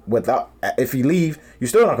win without. If you leave, you're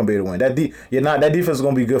still not going to be able to win. That defense is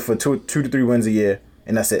going to be good for 2 to 3 wins a year,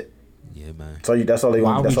 and that's it. Yeah, man. So that's all they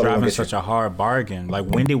want. Why are we driving such a hard bargain? Like,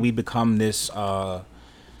 when did we become this? Like,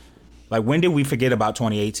 when did we forget about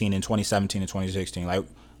 2018 and 2017 and 2016? Like,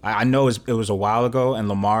 I know it was a while ago, and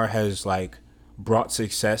Lamar has brought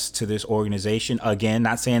success to this organization. Again,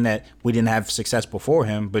 not saying that we didn't have success before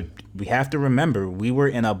him, but we have to remember we were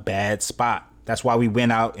in a bad spot. That's why we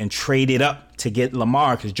went out and traded up to get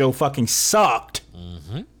Lamar, because Joe fucking sucked.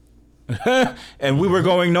 Mm-hmm. And we were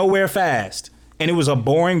going nowhere fast. And it was a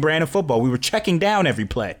boring brand of football. We were checking down every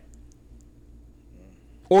play.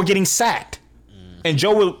 Or getting sacked. And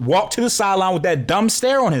Joe would walk to the sideline with that dumb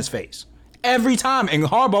stare on his face. Every time. And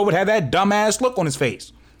Harbaugh would have that dumbass look on his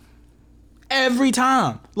face. Every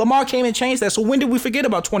time. Lamar came and changed that. So when did we forget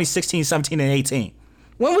about 2016, 17, and 18?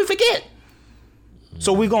 When we forget?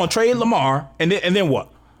 So we're going to trade Lamar, and then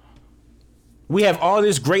what? We have all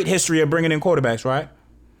this great history of bringing in quarterbacks, right?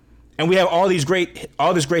 And we have all this great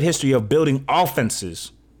history of building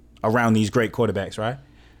offenses around these great quarterbacks, right?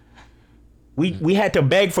 We had to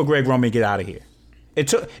beg for Greg Roman to get out of here. It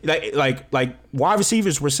took like wide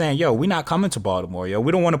receivers were saying, "Yo, we're not coming to Baltimore, yo.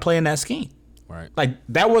 We don't want to play in that scheme." Right. Like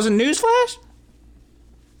that wasn't newsflash.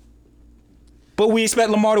 But we expect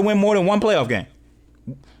Lamar to win more than one playoff game.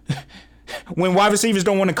 When wide receivers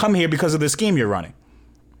don't want to come here because of the scheme you're running.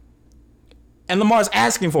 And Lamar's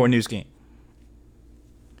asking for a new scheme.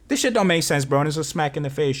 This shit don't make sense, bro. And it's a smack in the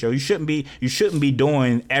face, yo. You shouldn't be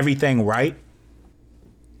doing everything right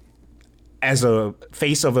as a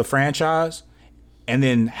face of a franchise and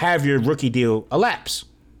then have your rookie deal elapse.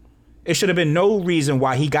 It should have been no reason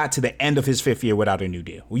why he got to the end of his 5th year without a new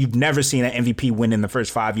deal. You've never seen an MVP win in the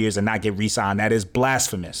first 5 years and not get re-signed. That is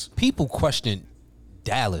blasphemous. People question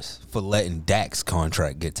Dallas for letting Dak's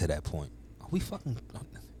contract get to that point. Are we fucking...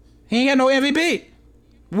 He ain't got no MVP.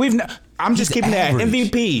 I'm just keeping that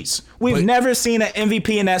MVPs. We've never seen an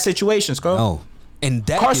MVP in that situation, Scott. No. And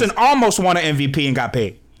Carson almost won an MVP and got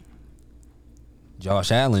paid.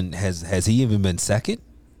 Josh Allen, has he even been second?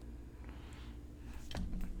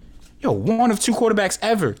 Yo, one of 2 quarterbacks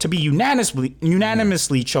ever to be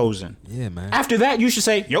unanimously chosen. Yeah, man. After that, you should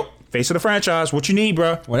say, yo, face of the franchise, what you need,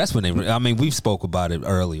 bro? Well, that's when we've spoke about it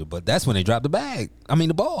earlier, but that's when they dropped the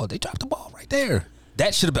ball. They dropped the ball right there.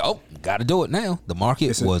 That should have been, got to do it now. The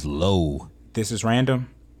market was low. This is random,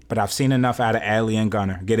 but I've seen enough out of Adley and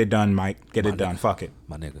Gunner. Get it done, Mike. Get it done. Fuck it.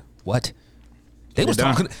 My nigga. What? They was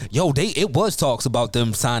talking. Yo, it was talks about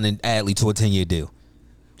them signing Adley to a 10-year deal.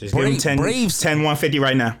 Just give him 10, Braves 150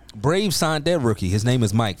 right now. Braves signed their rookie. His name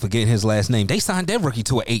is Mike. Forgetting his last name. They signed their rookie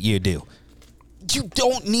to an 8-year deal. You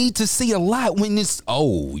don't need to see a lot when it's.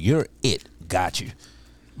 Oh, you're it. Got you.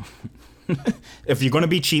 If you're gonna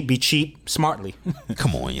be cheap smartly.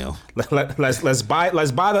 Come on, yo. Let's buy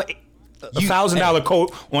the $1,000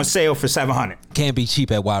 coat on sale for $700. Can't be cheap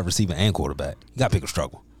at wide receiver and quarterback. You gotta pick a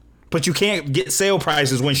struggle. But you can't get sale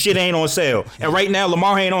prices when shit ain't on sale. And right now,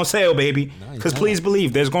 Lamar ain't on sale, baby. Because please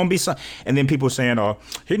believe, there's going to be some. And then people saying,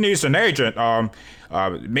 he needs an agent.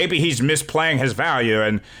 Maybe he's misplaying his value.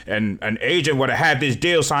 And an agent would have had this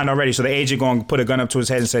deal signed already. So the agent going to put a gun up to his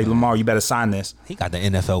head and say, Lamar, you better sign this. He got the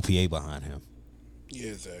NFLPA behind him.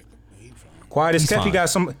 Yeah, exactly. Quiet as kept.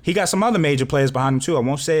 He got some other major players behind him too. I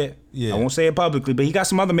won't say it. Yeah. I won't say it publicly, but he got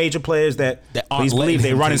some other major players that please believe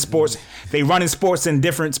they run in sports. They run in sports in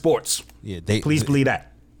different sports. Yeah, please believe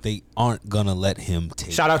that. They aren't gonna let him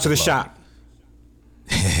take. Shout out to the shop.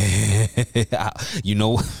 You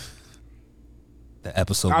know, the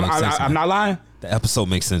episode makes sense. I'm not lying. The episode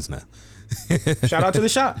makes sense now. Shout out to the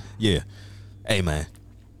shop. Yeah. Hey man,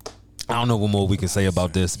 I don't know what more we can say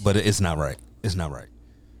about this, but it's not right. It's not right.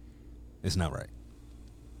 It's not right.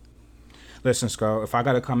 Listen, Skull, if I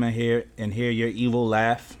got to come in here and hear your evil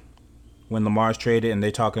laugh when Lamar's traded and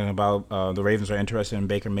they talking about the Ravens are interested in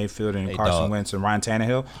Baker Mayfield and Carson Wentz and Ryan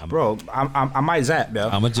Tannehill, bro, I might zap, bro.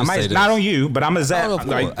 I'm just say this. Not on you, but I'm going to zap.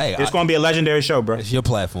 It's going to be a legendary show, bro. It's your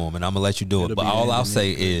platform, and I'm going to let you do it. But all I'll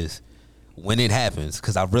say is when it happens,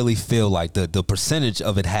 because I really feel like the percentage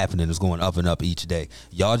of it happening is going up and up each day.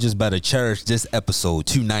 Y'all just better cherish this episode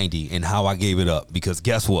 290 and how I gave it up, because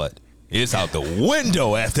guess what? It's out the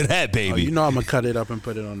window after that, baby. Oh, you know I'm going to cut it up and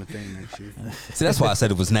put it on the thing next year. See, that's why I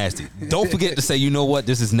said it was nasty. Don't forget to say, you know what,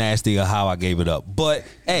 this is nasty or how I gave it up. But,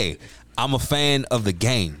 hey, I'm a fan of the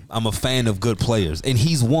game. I'm a fan of good players. And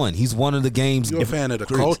he's one. He's one of the game's. You're a fan of the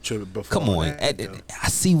culture before. Come on. I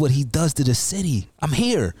see what he does to the city. I'm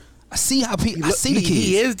here. I see how people. I see the kids.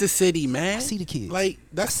 He is the city, man. I see the kids. Like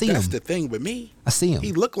that's the thing with me. I see him.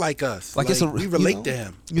 He look like us. Like we relate to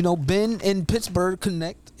him. You know, Ben and Pittsburgh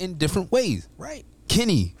connect in different ways, right?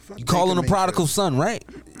 Kenny, you call him a prodigal son, right?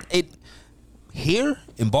 It here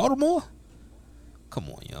in Baltimore. Come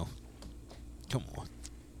on, yo. Come on.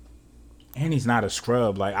 And he's not a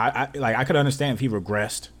scrub. Like I could understand if he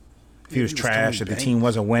regressed, if he was trash, if the team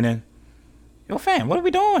wasn't winning. Yo, fam, what are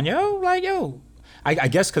we doing, yo? Like, yo. I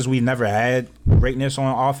guess because we never had greatness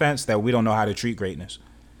on offense that we don't know how to treat greatness.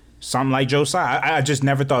 Something like Joe Tsai. I just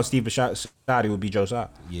never thought Steve Bisciotti would be Joe Tsai.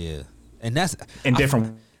 Yeah. And that's... in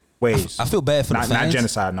different ways. I feel bad for the fans. Not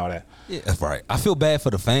genocide and all that. Yeah, right. I feel bad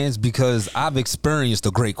for the fans because I've experienced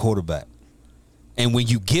a great quarterback. And when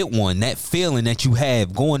you get one, that feeling that you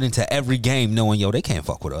have going into every game knowing, yo, they can't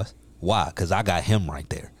fuck with us. Why? Because I got him right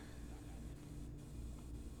there.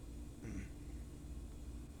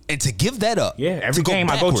 And to give that up. Yeah, every game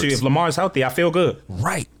I go to, if Lamar's healthy, I feel good.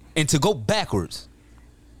 Right. And to go backwards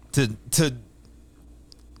to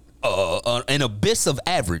an abyss of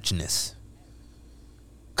averageness.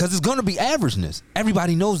 Because it's going to be averageness.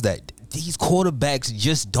 Everybody knows that. These quarterbacks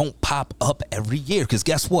just don't pop up every year. Because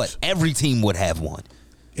guess what? Every team would have one.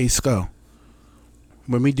 Hey, Skull.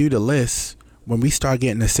 When we do the list, when we start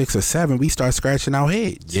getting to 6 or 7, we start scratching our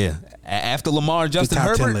heads. Yeah. After Lamar and Justin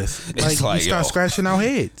Herbert, 10 list. it's like we start scratching our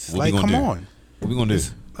heads. Like, come on. What we gonna do?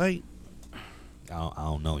 Like, I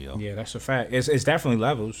don't know, yo. Yeah, that's a fact. It's definitely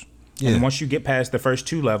levels. Yeah. And once you get past the first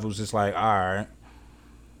 2 levels, it's like, all right,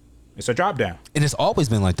 it's a drop down. And it's always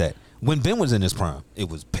been like that. When Ben was in his prime, it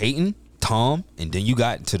was Peyton, Tom, and then you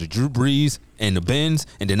got to the Drew Brees and the Bens,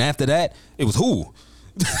 and then after that, it was who?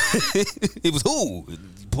 It was who?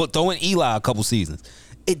 Throwing Eli a couple seasons.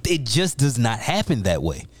 It just does not happen that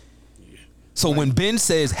way. So when Ben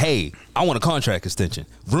says, hey, I want a contract extension,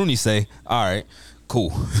 Rooney say, all right,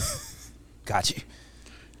 cool. Got you.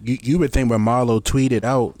 You would think when Marlo tweeted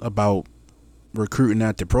out about recruiting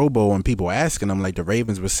at the Pro Bowl and people asking him, like the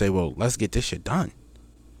Ravens would say, well, let's get this shit done.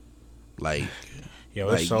 Like, yo,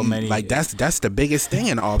 there's so many. Like that's the biggest thing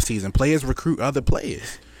in the offseason. Players recruit other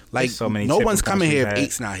players. Like, so many no one's coming here had. if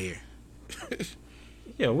Eight's not here.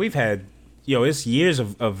 Yeah, we've had, it's years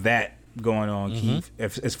of that going on, Keith,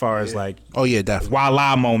 as far as like, oh yeah, definitely,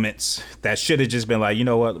 voila moments that should have just been like, you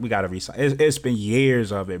know what, we got to resign. It's been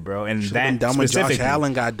years of it, bro, and that done when Josh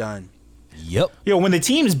Allen got done. Yep. Yo, when the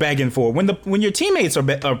team's begging for it, when your teammates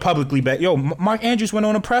are publicly begging, Mark Andrews went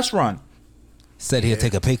on a press run, said he'll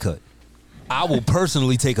take a pay cut. I will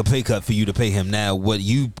personally take a pay cut for you to pay him now. What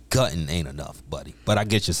you cutting ain't enough, buddy. But I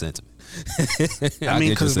get your sentiment. I mean,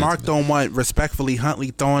 because Mark don't want respectfully Huntley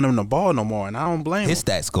throwing him the ball no more, and I don't blame him. His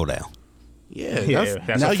stats go down. Yeah,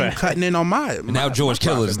 that's now a you fact. cutting in on my now George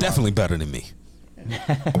Kittle is definitely better than me.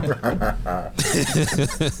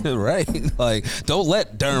 Right? Like, don't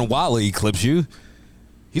let Darren Waller eclipse you.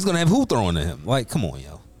 He's gonna have who throwing to him? Like, come on,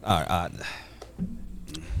 yo. All right,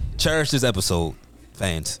 cherish this episode,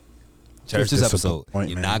 fans. Cherish this episode.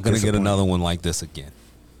 You're not gonna get another one like this again.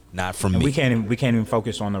 Not from me. We can't even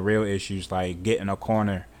focus on the real issues like getting a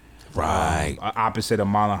corner, right, opposite of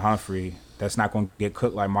Marlon Humphrey. That's not going to get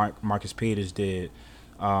cooked like Marcus Peters did.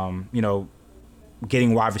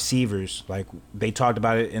 Getting wide receivers, like they talked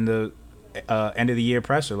about it in the end of the year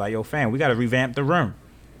presser. Like, yo, fam, we got to revamp the room.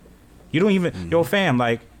 You don't even, yo, fam,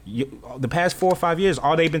 like the past 4 or 5 years,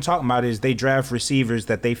 all they've been talking about is they draft receivers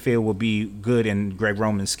that they feel will be good in Greg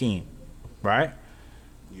Roman's scheme, right?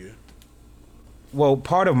 Yeah. Well,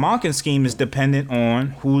 part of Monken's scheme is dependent on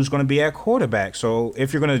who's going to be at quarterback. So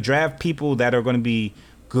if you're going to draft people that are going to be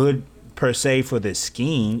good per se for this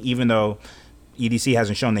scheme, even though EDC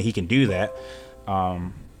hasn't shown that he can do that,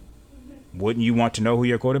 wouldn't you want to know who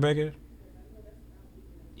your quarterback is?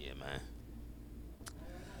 Yeah, man.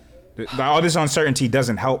 All this uncertainty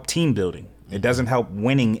doesn't help team building. It doesn't help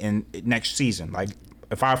winning in next season. Like,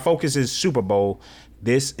 if our focus is Super Bowl,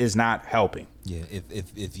 this is not helping. Yeah,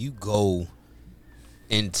 if you go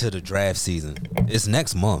into the draft season, it's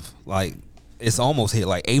next month. Like, it's almost here.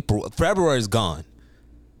 Like, February is gone.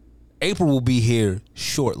 April will be here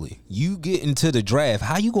shortly. You get into the draft.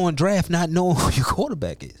 How you going to draft not knowing who your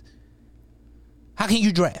quarterback is? How can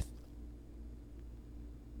you draft?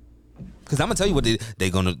 Because I'm gonna tell you what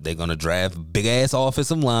they're gonna draft big ass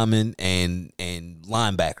offensive linemen and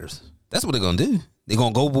linebackers. That's what they're gonna do. They're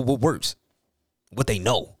gonna go with what works, what they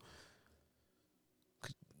know.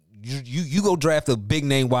 You go draft a big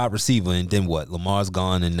name wide receiver and then what? Lamar's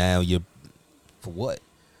gone and now you're for what?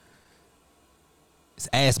 It's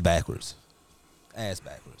ass backwards.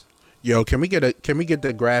 Yo, can we get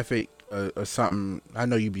the graphic or something? I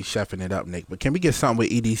know you be chefing it up, Nick, but can we get something with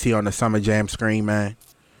EDC on the Summer Jam screen, man?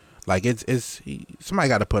 Like, somebody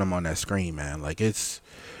got to put him on that screen, man. Like, this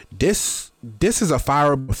is a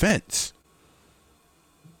fireable offense.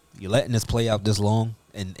 You're letting this play out this long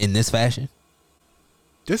in this fashion?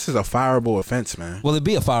 This is a fireable offense, man. Well, it'd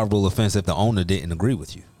be a fireable offense if the owner didn't agree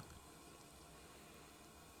with you.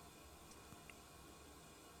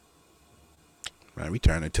 Man, we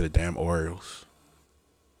turn it to the damn Orioles.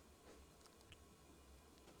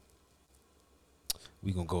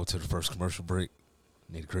 We gonna go to the first commercial break.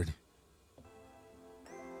 Nitty gritty.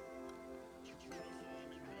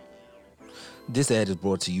 This ad is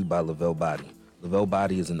brought to you by Lavelle Body. Lavelle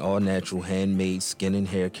Body is an all-natural, handmade skin and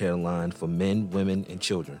hair care line for men, women, and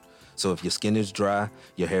children. So if your skin is dry,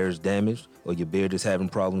 your hair is damaged, or your beard is having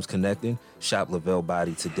problems connecting, shop Lavelle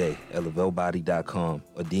Body today at lavellebody.com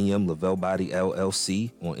or DM Lavelle Body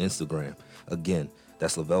LLC on Instagram. Again,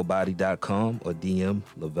 that's lavellebody.com or DM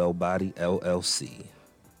Lavelle Body LLC.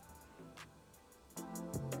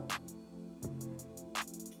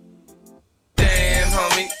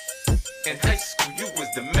 homie. In high school, you was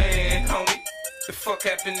the man, homie. The fuck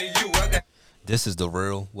happened to you? I got. This is the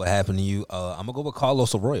real what happened to you. I'm gonna go with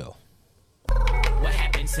Carlos Arroyo. What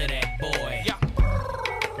happened to that boy?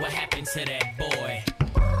 What happened to that boy?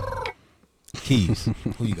 Keys,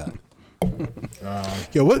 who you got?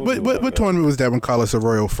 Yo, what tournament was that when Carlos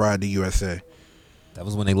Arroyo fried the USA? That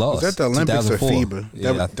was when they lost. Was that the Olympics or 2004. FIBA?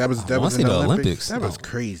 Yeah, that was I wanna in the say Olympics. That was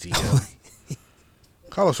crazy. Yo.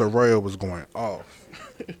 Carlos Arroyo was going off.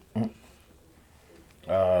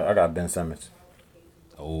 I got Ben Simmons.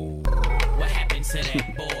 Oh, What happened to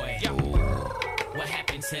that boy? What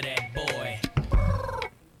happened to that boy?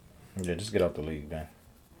 Yeah, just get out the league, man.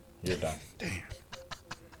 You're done.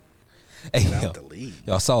 hey, Out yo, the league.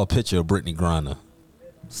 y'all saw a picture of Brittany Griner.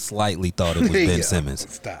 Slightly thought it was Ben Yo, Simmons.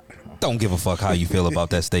 Stop. Don't give a fuck how you feel about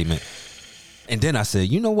that statement. And then I said,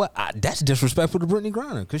 you know what? That's disrespectful to Brittany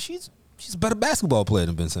Griner because she's a better basketball player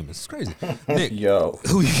than Ben Simmons. It's crazy. Nick, Yo.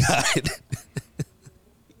 who you got?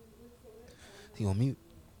 He on mute?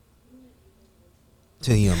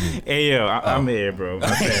 Tell he on mute. Hey yo, I'm here, bro.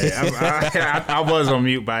 I was on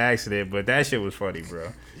mute by accident, but that shit was funny, bro.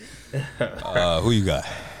 Who you got?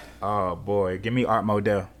 Oh boy, give me Art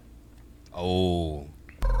Modell. Oh,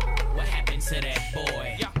 What happened to that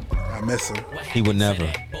boy? I miss him. What He would happened to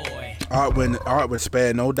never. that boy? Art would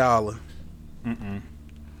spare no dollar.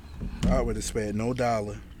 Art would have spared no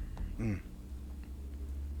dollar.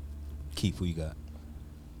 Keith, who you got?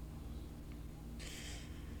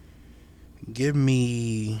 Give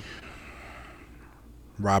me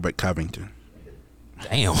Robert Covington.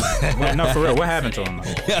 Damn. Well, no, for real, what happened to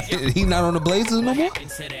him? He not on the Blazers no more? Happened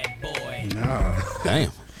to that boy? Nah.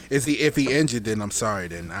 Damn. If he injured, then I'm sorry.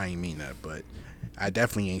 Then I ain't mean that. But I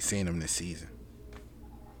definitely ain't seen him this season.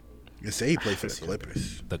 You say he played for the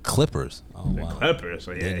Clippers. The Clippers. Oh, wow. Clippers.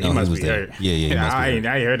 So yeah, Didn't he know he must was be there. hurt. Yeah, he must be I hurt. ain't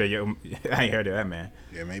heard of you. I ain't heard of that man.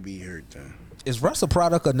 Yeah, maybe he hurt. Is Russ a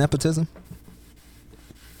product of nepotism?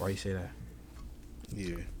 Why you say that?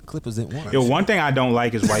 Yeah. Clippers didn't want. Yo, one thing I don't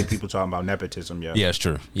like is white people talking about nepotism. Yo. Yeah, it's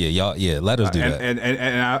true. Yeah, y'all. Yeah, let us do that.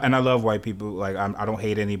 And I love white people. Like I don't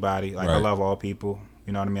hate anybody. Like I Right. love all people.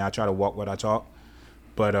 You know what I mean? I try to walk what I talk.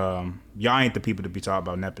 But y'all ain't the people to be talking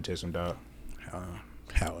about nepotism, dog.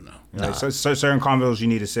 Hell no. You know, like, so certain convos you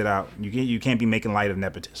need to sit out. You can't be making light of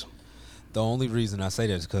nepotism. The only reason I say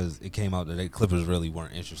that is because it came out that the Clippers really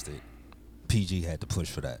weren't interested. PG had to push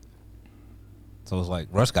for that. So it's like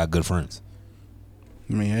Russ got good friends.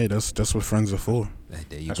 I mean, hey, that's what friends are for. Hey,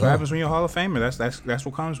 there you That's go. what happens when you're a Hall of Famer. That's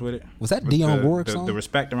what comes with it. Was that With Dionne the- Warwick's the, song? the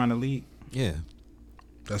respect around the league. Yeah,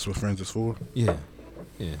 That's what friends is for. yeah,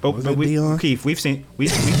 yeah. But, Was but it we, Deion? Keith, we've seen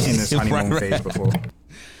this honeymoon Right. phase before.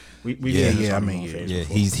 We've Yeah, seen this yeah, I honeymoon mean, phase Yeah,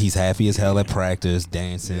 before. he's happy as hell at practice,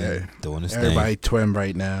 dancing, Yeah. doing his Everybody thing. twin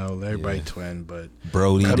right now. Everybody Yeah. twin, but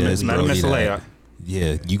Brody Let him this, let him Brody miss a that. layup.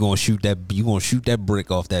 Yeah, you gonna shoot that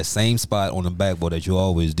brick off that same spot on the backboard that you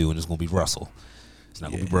always do, and it's gonna be Russell. It's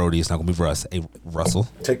not gonna be Brody. It's not gonna be Russ. Hey, Russell.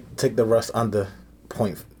 Take the Russ under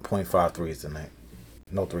 0.5 threes tonight.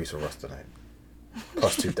 No threes for Russ tonight.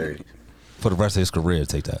 Plus 230. For the rest of his career,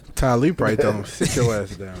 take that. Talib right there. Sit your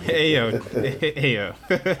ass down. Hey yo.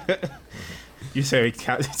 You say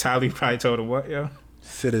Tyler probably told him what, yo?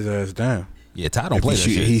 Sit his ass down. Yeah, Ty don't If play he that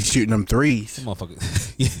shoot, shit. he's shooting them threes. Motherfucker.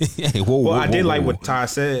 Hey, whoa, Well, whoa, I did whoa, like whoa. what Ty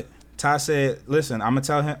said. Ty said, "Listen, I'm gonna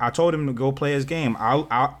tell him. I told him to go play his game.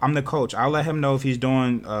 I'm the coach. I'll let him know if he's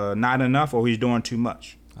doing not enough or he's doing too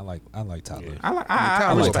much. I like Tyler. I like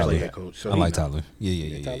Tyler's respect a Tyler. head that. coach. So I like he know. Tyler.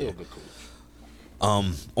 Yeah. Tyler a good coach.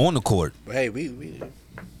 On the court, But hey, we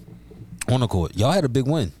y'all had a big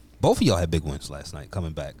win. Both of y'all had big wins last night,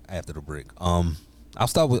 coming back after the break. I'll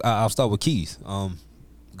start with Keys.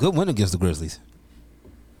 Good win against the Grizzlies.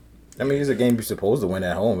 I mean, it's a game you're supposed to win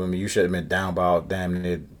at home. I mean, you should have been down by damn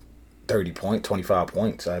near 25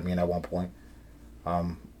 points. I mean, at one point.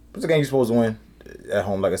 It's a game you're supposed to win at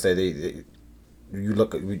home. Like I said, you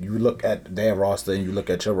look at their roster and you look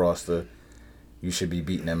at your roster, you should be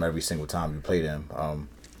beating them every single time you play them. I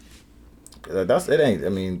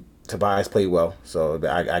mean, Tobias played well, so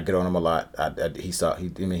I get on him a lot. He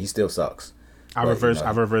still sucks. I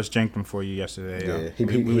But, reversed Jenkins for you yesterday. Yeah, Yo. he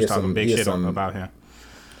we was had talking some- big he had shit some- about him.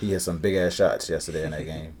 He had some big ass shots yesterday in that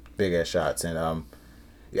game. Big ass shots, and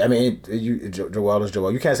I mean, Joel is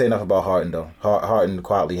Joel. You can't say enough about Harden though. Harden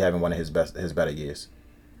quietly having one of his better years,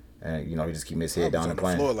 and he just keeping his head down and on the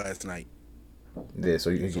playing. floor last night. Yeah, so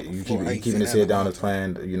you I ain't keeping seen his that head in a down long and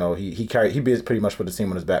playing. He pretty much put the team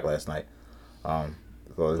on his back last night.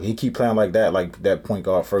 So he keep playing like that point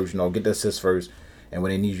guard first. Get the assist first, and when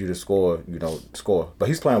they need you to score, score. But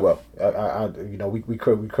he's playing well. We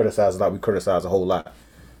criticize a lot. We criticize a whole lot.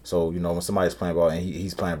 So when somebody's playing well and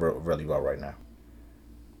he's playing really well right now.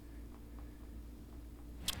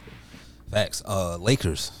 Facts.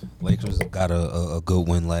 Lakers got a good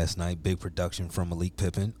win last night. Big production from Malik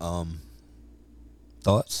Pippen.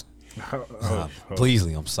 Thoughts?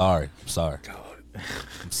 Pleasely, I'm sorry.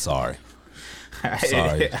 I'm sorry.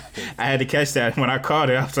 I had to catch that when I caught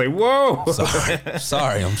it. I was like, "Whoa!"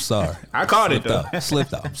 Sorry. I caught it though.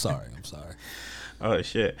 Slipped out. I'm sorry. Oh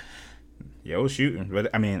shit! Yo, shooting. But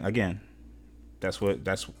I mean, again, that's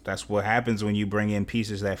what happens when you bring in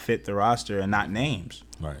pieces that fit the roster and not names.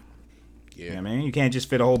 Right. Yeah. You know what I mean, you can't just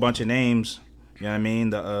fit a whole bunch of names. You know what I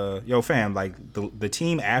mean? Fam, like the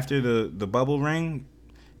team after the bubble ring,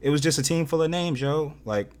 it was just a team full of names, yo.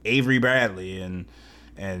 Like Avery Bradley and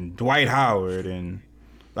Dwight Howard and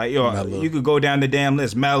like you could go down the damn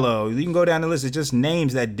list. Melo, you can go down the list. It's just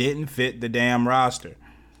names that didn't fit the damn roster,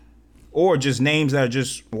 or just names that are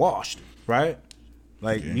just washed, right?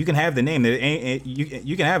 Like you can have the name that ain't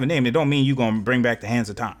you can have a name that don't mean you gonna bring back the hands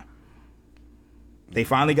of time. They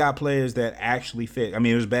finally got players that actually fit. I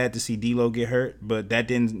mean, it was bad to see D'Lo get hurt, but that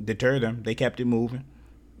didn't deter them. They kept it moving,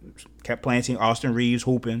 kept planting. Austin Reeves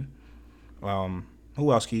hooping.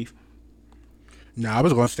 Who else, Keith? No, I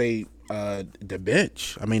was going to say the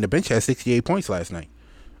bench. I mean, the bench had 68 points last night,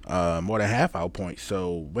 more than half out points.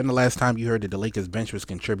 So when the last time you heard that the Lakers bench was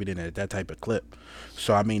contributing at that type of clip?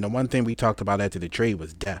 So, I mean, the one thing we talked about after the trade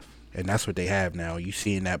was depth, and that's what they have now. You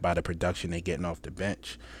seeing that by the production they're getting off the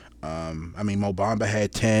bench. I mean, Mo Bamba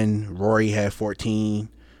had 10, Rory had 14,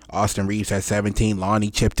 Austin Reeves had 17,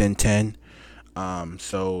 Lonnie chipped in 10.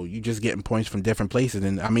 So you just getting points from different places.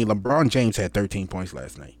 And, I mean, LeBron James had 13 points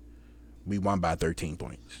last night. We won by 13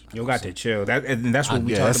 points. You got to chill. That's what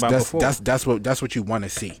we talked about before. That's what you want to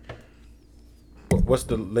see. What's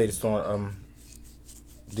the latest on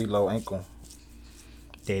D'Lo ankle?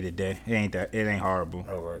 Day to day, it ain't horrible.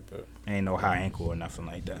 Oh, right, but Ain't no high ankle or nothing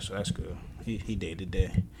like that, so that's good. He day to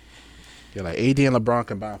day. Yeah, like AD and LeBron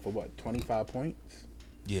combined for what, 25 points?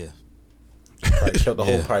 Yeah.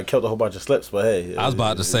 probably killed a whole bunch of slips, but hey. I was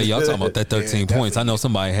about to say, y'all talking about that 13 points. I know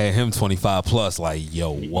somebody had him 25 plus. Like,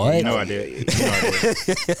 yo, what? You know I did.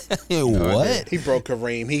 What? He broke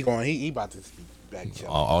Kareem. He about to be back.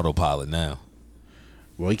 Autopilot now.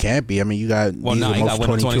 Well, he can't be. I mean, you got Well, these are the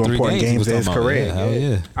most 22 important games in his career. Yeah, hell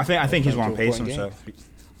yeah. I think he's gonna pace himself.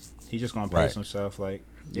 He's just gonna pace himself, like.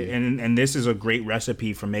 And this is a great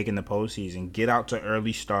recipe for making the postseason. Get out to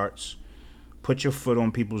early starts, put your foot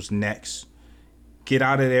on people's necks, get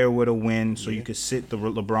out of there with a win, so you could sit the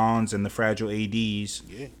LeBrons and the fragile ADs,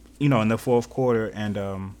 in the fourth quarter, and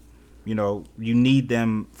you need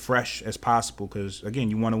them fresh as possible because again,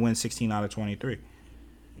 you want to win 16 out of 23.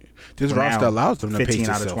 This roster allows them to pace 15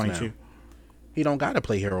 out of itself 22. now. He don't got to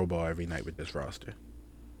play hero ball every night with this roster.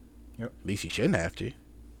 Yep. At least he shouldn't have to.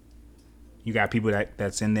 You got people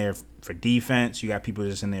that's in there for defense. You got people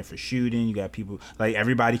that's in there for shooting. You got people like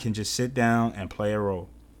everybody can just sit down and play a role.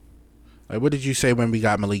 Like, what did you say when we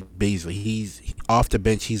got Malik Beasley? He's off the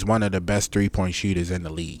bench. He's one of the best 3-point shooters in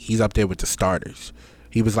the league. He's up there with the starters.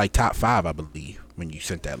 He was like top 5, I believe, when you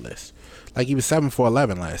sent that list. Like he was 7 for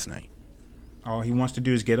 11 last night. All he wants to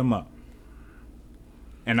do is get him up.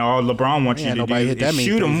 And all LeBron wants you to do is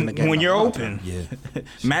shoot him when you're open. Yeah.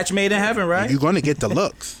 Match made in heaven, right? You're going to get the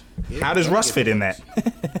looks. How does Russ fit in that?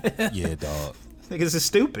 Yeah, dog. Niggas is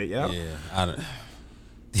stupid, yo. Yeah, I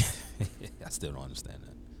still don't understand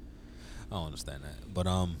that. I don't understand that. But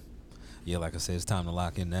yeah, like I said, it's time to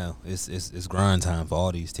lock in now. It's grind time for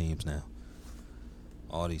all these teams now.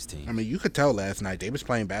 All these teams. I mean, you could tell last night they was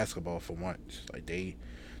playing basketball for once. Like they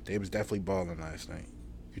was definitely balling last night.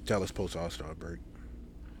 You could tell it's post All-Star break.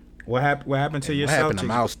 What happened to your Celtics? What happened to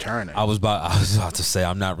Miles Turner? I was about to say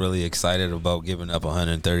I'm not really excited about giving up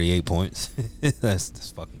 138 points.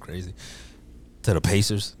 that's fucking crazy to the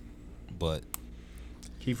Pacers, but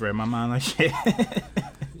Keith read my mind like shit.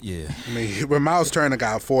 Yeah. I mean, when Miles Turner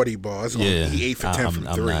got 40 balls, he 8 for 10 from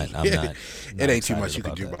 3. I'm not it ain't too much you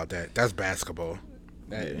can do about that. That's basketball.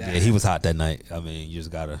 Yeah, he was hot that night. I mean, you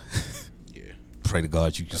just gotta pray to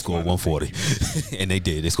God you can score 140, and they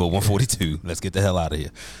did. They scored 142. Let's get the hell out of here.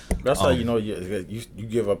 That's how you know you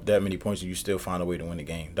give up that many points and you still find a way to win the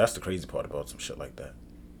game. That's the crazy part about some shit like that.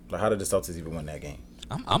 Like, how did the Celtics even win that game?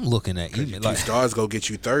 I'm looking at Ime. Like, 2 stars go get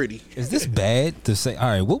you 30. Is this bad to say? All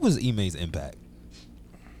right, what was Ime's impact?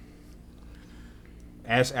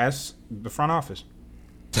 Ask the front office.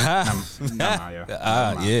 Yeah,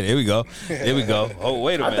 there we go. Oh,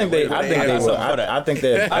 wait a minute. I think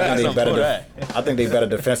they better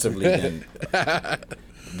defensively than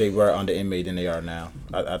they were under Ime than they are now.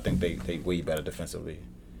 I think they way better defensively.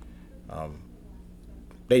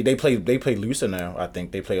 They play looser now. I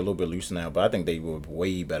think they play a little bit looser now, but I think they were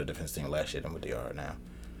way better defense team last year than what they are now.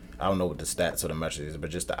 I don't know what the stats or the metrics is, but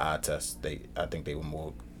just the eye test, I think they were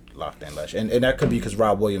more locked in last year. And that could be because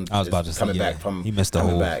Rob Williams is coming back from he missed the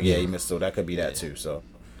whole back. Yeah, he missed, so that could be that too. So,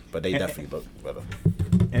 but they definitely look better.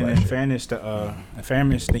 And in fairness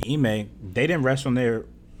to Ime, they didn't rest on their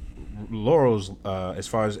laurels as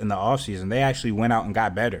far as in the offseason. They actually went out and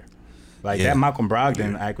got better. Like that Malcolm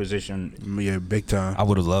Brogdon acquisition. Yeah, big time. I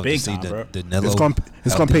would have loved to see time, the Nello.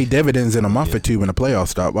 It's gonna pay dividends in a month or two when the playoffs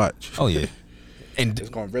start. Watch. Oh yeah, and it's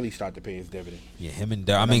gonna really start to pay its dividend. Yeah, him and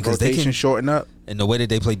Derek. I mean, because they can shorten up, and the way that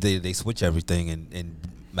they play, they switch everything, and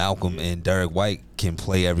Malcolm and Derek White can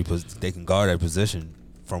play they can guard every position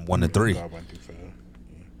from 1 to 3.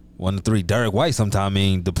 1 to 3. Derek White, sometimes, I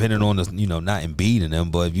mean, depending on the, not Embiid and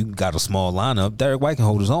them, but if you got a small lineup, Derek White can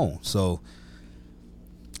hold his own. So,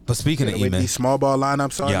 but speaking of Ime, these small ball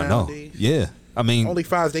lineups are nowadays. Yeah, I mean, only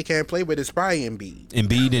fives they can't play with is probably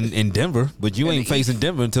Embiid in Denver, but you ain't facing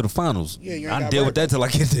Denver until the finals. Yeah, I deal with that till I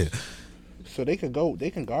get there. So they can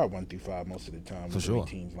guard 1 through 5 most of the time. For sure.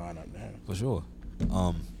 Teams line up now. For sure.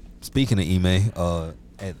 Speaking of Ime,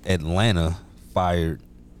 Atlanta fired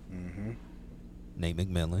Nate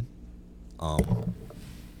McMillan.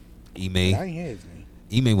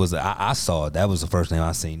 Ime was I saw it. That was the first name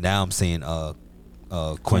I seen. Now I'm seeing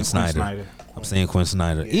Quinn Snyder. I'm saying Quinn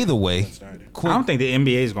Snyder. Yeah, either way, I don't think the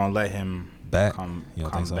NBA is gonna let him back. come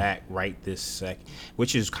back right this second,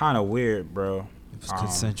 which is kind of weird, bro. It's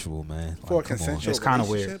consensual, man. For consensual, it's kind of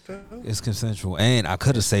weird. It's consensual, and I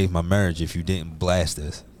could have saved my marriage if you didn't blast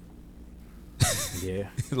this. Yeah,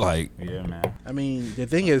 yeah, man. I mean, the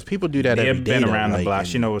thing is, people do that every day. Been around the block.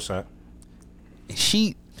 She know what's up.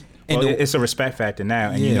 It's a respect factor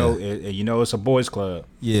now, and you know it's a boys' club.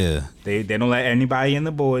 Yeah, they don't let anybody in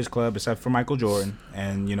the boys' club except for Michael Jordan,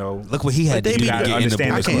 and look what he had to do. You gotta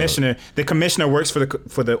understand the commissioner. The commissioner works for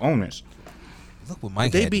the owners. Look what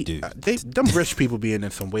Mike had to do. Them rich people be in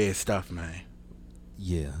some weird stuff, man.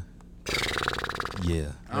 Yeah.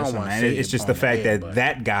 Listen, man, it's just the fact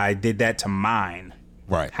that guy did that to mine.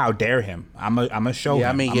 Right. How dare him? I'm a show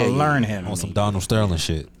him. I'm gonna learn him on some Donald Sterling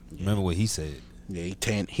shit. Remember what he said? Yeah,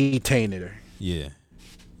 he tainted her. Yeah.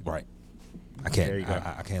 Right. I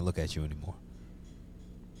can't look at you anymore.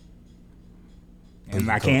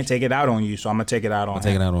 And I can't take it out on you, so I'm gonna take it out on him.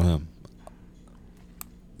 Take it out on him.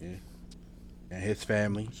 Yeah. And his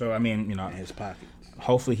family. So I mean, in his pockets.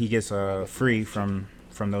 Hopefully he gets free from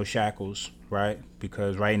those shackles, right?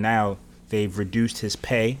 Because right now they've reduced his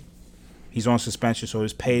pay. He's on suspension, so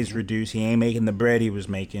his pay is reduced. He ain't making the bread he was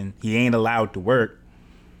making. He ain't allowed to work.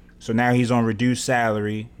 So now he's on reduced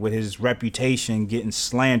salary with his reputation getting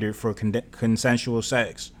slandered for consensual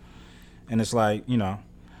sex. And it's like,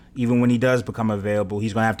 even when he does become available,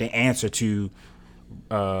 he's going to have to answer to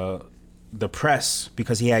the press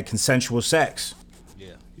because he had consensual sex.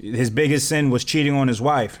 Yeah. His biggest sin was cheating on his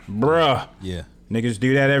wife. Bruh. Yeah. Niggas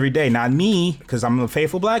do that every day. Not me, because I'm a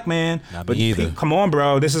faithful black man. Not me either. Come on,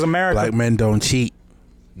 bro. This is America. Black men don't cheat.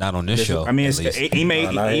 Not on this show. I mean, he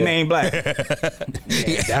ain't black.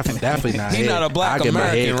 Yeah, definitely not. He's not a black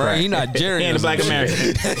American, right? He's not Jerry. He ain't a black American.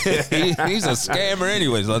 He's a scammer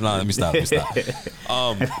anyways. No, let me stop.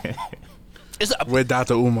 Where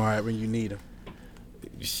Dr. Umar at when you need him?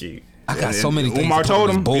 Shit. I got so many things. Umar told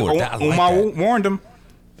him. Umar warned him.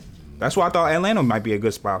 That's why I thought Atlanta might be a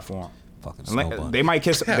good spot for him. Fucking they might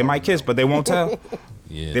kiss. They might kiss, but they won't tell.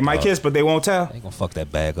 Yeah, they might kiss, but they won't tell. They ain't gonna fuck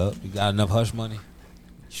that bag up. You got enough hush money?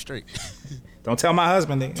 Straight. Don't tell my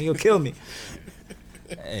husband. He'll kill me.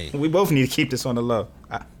 Hey, we both need to keep this on the low.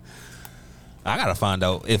 I gotta find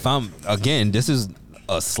out if I'm again. This is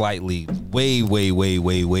a slightly way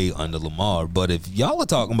under Lamar. But if y'all are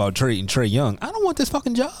talking about trading Trae Young, I don't want this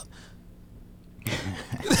fucking job.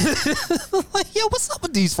 Like, yo, what's up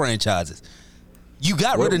with these franchises? You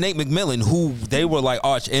got rid of Nate McMillan, who they were like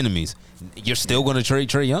arch enemies. You're still going to trade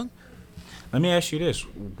Trae Young? Let me ask you this: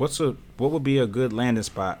 what would be a good landing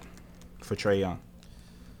spot for Trae Young?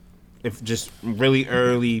 If just really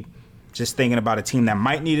early, just thinking about a team that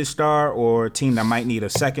might need a star or a team that might need a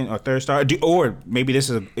second or third star, or maybe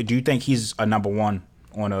do you think he's a number one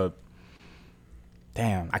on a?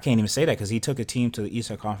 Damn, I can't even say that because he took a team to the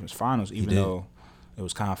Eastern Conference Finals, even though it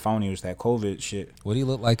was kind of phony. It was that COVID shit. What do you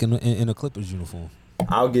look like in a Clippers uniform?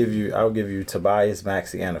 I'll give you Tobias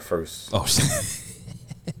Maxey and a first. Oh shit.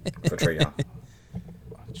 For Trae Young.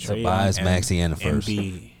 Tobias Maxey and a first.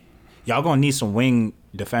 Y'all gonna need some wing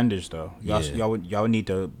defenders though. Y'all would need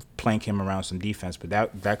to plank him around some defense, but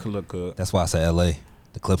that could look good. That's why I said LA,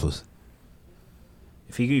 the Clippers.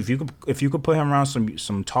 If you could put him around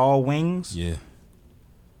some tall wings. Yeah.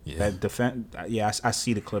 That defend. Yeah, I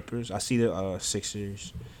see the Clippers. I see the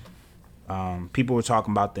Sixers. People were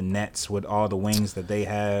talking about the Nets with all the wings that they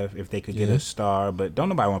have, if they could get a star, but don't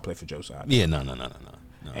nobody want to play for Joe Tsai. Yeah, no.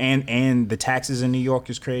 And the taxes in New York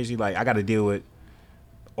is crazy. Like, I got to deal with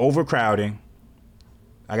overcrowding.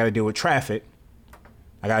 I got to deal with traffic.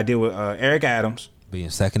 I got to deal with Eric Adams being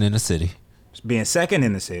second in the city.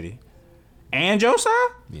 And Joe Tsai?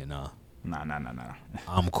 Yeah, nah. Nah.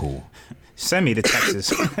 I'm cool. Send me to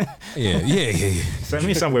Texas. Yeah. Send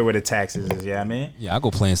me somewhere where the taxes is, yeah, man. Yeah, I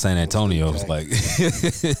go play in San Antonio. It's like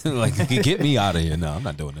get me out of here. No, I'm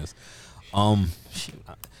not doing this. Shoot,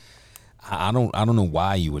 I don't know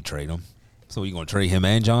why you would trade him. So you gonna trade him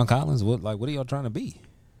and John Collins? What are y'all trying to be?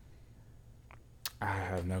 I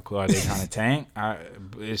have no clue. Are they trying to tank?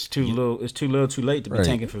 It's too little, too late to be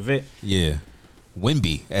tanking for Vic. Yeah,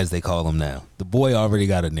 Wimby, as they call him now. The boy already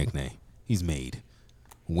got a nickname. He's made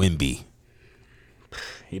Wimby.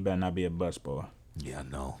 He better not be a bust boy. Yeah, I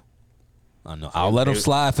know. I'll let him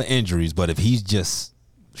slide for injuries, but if he's just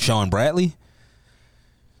Sean Bradley,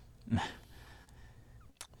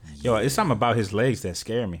 yo, it's something about his legs that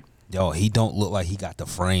scare me. Yo, he don't look like he got the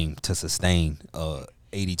frame to sustain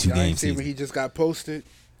 82 y'all game ain't see season. when he just got posted,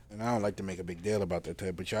 and I don't like to make a big deal about that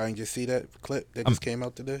type, but y'all ain't just see that clip that just came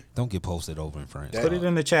out today? Don't get posted over in France. Put it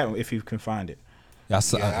in the chat if you can find it. I'll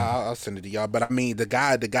send it to y'all. But I mean, the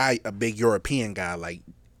guy, a big European guy, like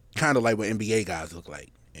kind of like what NBA guys look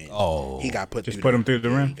like. And he got put. Just put him through the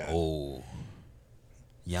rim. Giannis.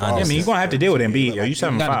 I mean, you're gonna have to deal with Embiid. Yo, you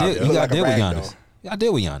 7'5". You gotta deal with Giannis. You gotta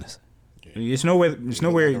deal with Giannis. It's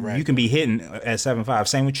nowhere you can be hitting at 7'5".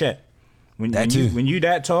 Same with Chet. When you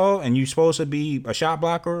that tall and you supposed to be a shot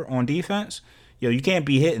blocker on defense, yo, you can't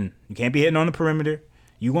be hitting. You can't be hitting on the perimeter.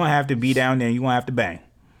 You gonna have to be down there. You gonna have to bang.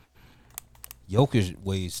 Jokic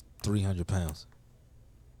weighs 300 pounds.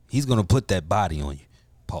 He's gonna put that body on you.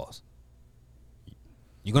 Pause.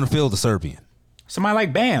 You're gonna feel the Serbian. Somebody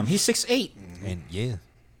like Bam, he's 6'8". And yeah.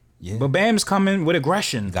 But Bam's coming with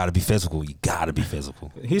aggression. You gotta be physical.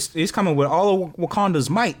 He's coming with all of Wakanda's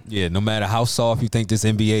might. Yeah, no matter how soft you think this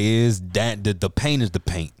NBA is, that the paint is the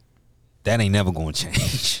paint. That ain't never gonna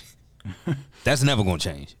change. That's never gonna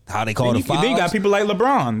change. How they call the fouls. Then you got people like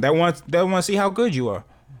LeBron that want to see how good you are.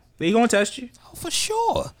 He gonna test you. Oh, for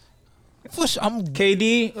sure. I'm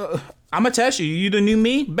KD. I'm gonna test you. You the new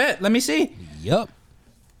me? Bet. Let me see. Yep.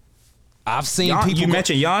 I've seen people. You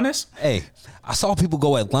mentioned Giannis. Hey, I saw people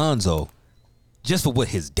go at Lonzo just for what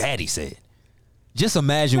his daddy said. Just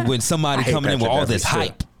imagine when somebody coming in with all this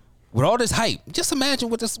hype. With all this hype. Just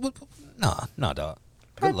imagine what this. Nah, dog.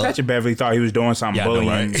 Patrick Beverly thought he was doing something,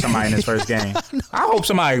 bullying somebody in his first game. I hope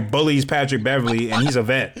somebody bullies Patrick Beverly and he's a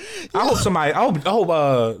vet. I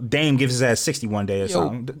hope Dame gives his ass 60 one day or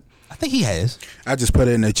something. I think he has. I just put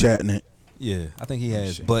it in the chat, Nick. Yeah, I think he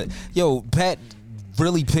has. But yo, Pat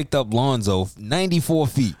really picked up Lonzo 94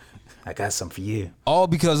 feet. I got some for you. All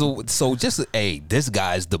because of this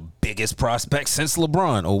guy's the biggest prospect since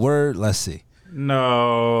LeBron. Oh, word. Let's see.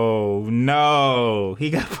 No. He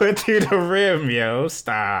got put through the rim, yo.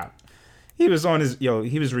 Stop. He was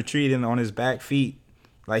retreating on his back feet.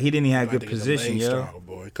 Like, he didn't even have good position, yo.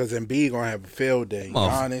 Because Embiid gonna have a field day.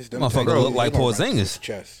 Motherfucker look like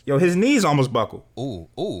Porzingis. Yo, his knees almost buckled. Ooh.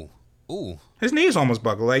 His knees almost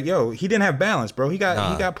buckled. Like, yo, he didn't have balance, bro. He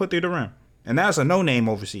got put through the rim. And that's a no-name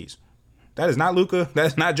overseas. That is not Luka.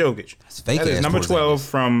 That's not Jokic. That's fake. That is number 12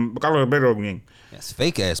 from Colorado. That's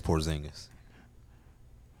fake ass Porzingis.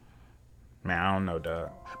 Man, I don't know, dog.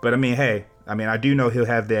 But I do know he'll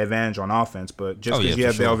have the advantage on offense. But just because you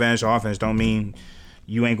have the advantage on offense, don't mean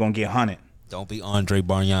you ain't gonna get hunted. Don't be Andre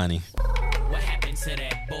Bargnani. What happened to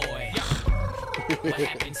that boy? What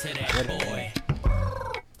happened to that boy?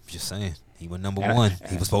 Just saying, he went number one.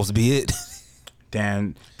 He was supposed to be it.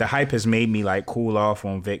 Damn, the hype has made me like cool off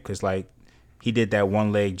on Vic because like he did that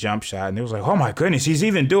one leg jump shot and it was like, oh my goodness, he's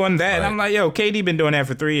even doing that. Right. And I'm like, yo, KD been doing that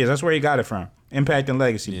for 3 years. That's where he got it from. Impact and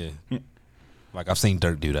legacy. Yeah. Like I've seen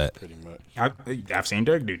Dirk do that. Pretty much. I've seen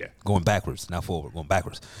Dirk do that. Going backwards, not forward. Going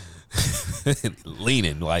backwards.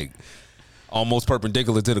 Leaning like almost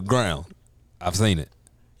perpendicular to the ground. I've seen it.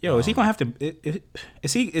 Yo, is he gonna have to?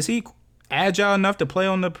 Is he agile enough to play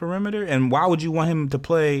on the perimeter? And why would you want him to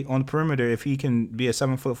play on the perimeter if he can be a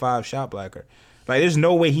 7'5" shot blocker? Like, there's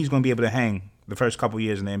no way he's gonna be able to hang the first couple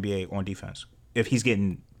years in the NBA on defense if he's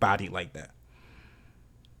getting bodied like that.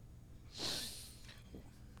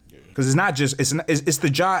 Because it's not just it's the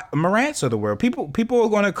Ja Morants of the world. People are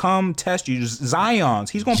gonna come test you. Zion's.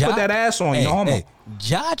 He's gonna put that ass on you. No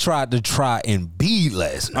Ja tried to try Embiid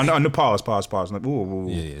last night. No, pause. Ooh.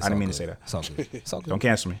 Yeah, I didn't mean to say that. It's all good. Don't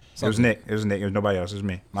cancel me. It was Nick. It was nobody else. It was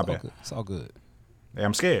me. My bad. It's all good. Yeah,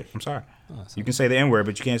 I'm scared. I'm sorry. You can say the N-word,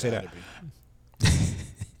 but you can't say that.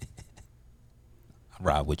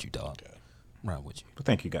 Ride with you, dog. Ride with you. But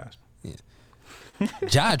thank you, guys. Yeah.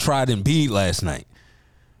 Ja tried Embiid last night.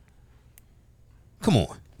 Come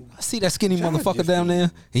on. I see that skinny motherfucker down there.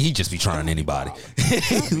 He just be trying anybody.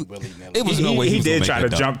 It was no way he did try to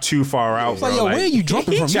jump too far out. Like, yo, where are you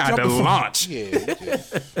jumping from? He tried to launch.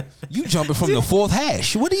 You jumping from the fourth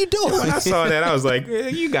hash. What are you doing? When I saw that, I was like,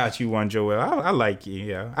 you got you one, Joel. I like you.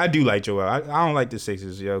 Yeah, I do like Joel. I don't like the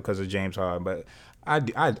Sixers, yo, because of James Harden, but I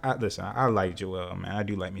listen. I like Joel, man. I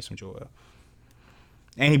do like me some Joel.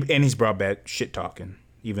 And he's brought back shit talking,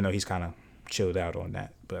 even though he's kind of chilled out on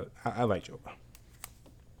that. But I like Joel.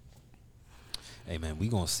 Hey, man, we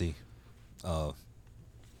going to see.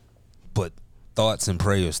 But thoughts and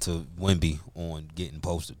prayers to Wemby on getting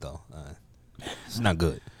posted, though. It's not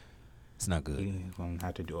good. It's not good. He's going to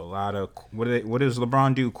have to do a lot of... What does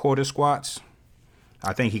LeBron do? Quarter squats?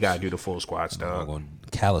 I think he got to do the full squats, dog.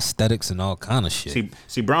 Calisthenics and all kind of shit.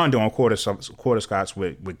 See, Bron doing quarter squats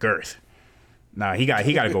with girth. Nah, he got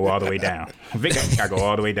to go all the way down. Vic got to go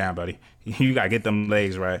all the way down, buddy. You got to get them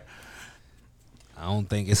legs right. I don't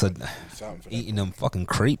think it's eating them fucking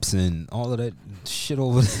crepes and all of that shit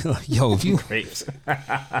over there. Like, yo, if you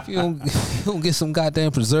don't get some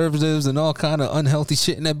goddamn preservatives and all kind of unhealthy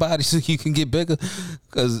shit in that body so you can get bigger,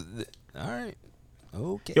 because all right,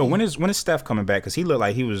 okay. Yo, when is Steph coming back? Because he looked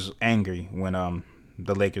like he was angry when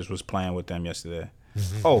the Lakers was playing with them yesterday.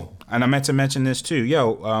 Oh, and I meant to mention this too.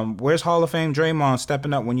 Yo, where's Hall of Fame Draymond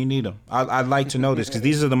stepping up when you need him? I'd like to know this, because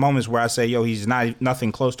these are the moments where I say, yo, he's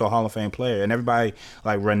nothing close to a Hall of Fame player, and everybody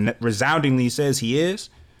like resoundingly says he is.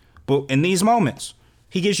 But in these moments,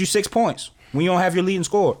 he gives you 6 points when you don't have your leading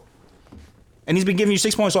scorer, and he's been giving you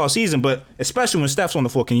 6 points all season. But especially when Steph's on the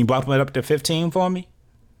floor, can you bump it up to 15 for me?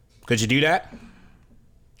 Could you do that?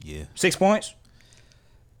 Yeah, 6 points.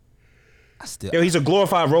 Yo, he's a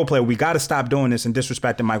glorified role player. We got to stop doing this and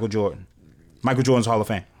disrespecting Michael Jordan. Michael Jordan's Hall of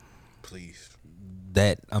Fame. Please.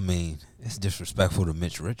 It's disrespectful to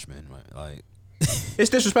Mitch Richmond, right? Like, it's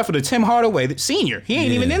disrespectful to Tim Hardaway, the senior. He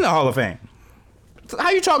ain't even in the Hall of Fame. How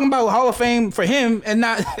you talking about Hall of Fame for him and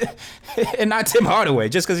not Tim Hardaway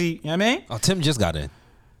just because he? You know what I mean? Oh, Tim just got in.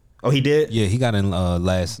 Oh, he did? Yeah, he got in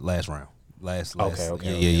last round. Last.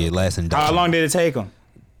 Okay. Yeah. Last induction. How long did it take him?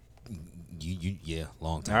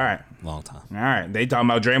 Long time. All right. Long time. All right. They talking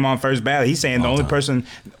about Draymond first ballot. He's saying the only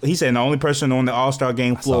person on the All-Star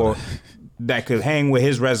game floor that could hang with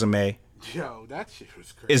his resume. Yo, that shit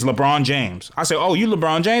was crazy. Is LeBron James. I said, oh, you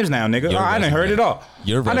LeBron James now, nigga. I done heard it all. I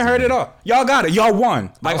done heard it all. Y'all got it. Y'all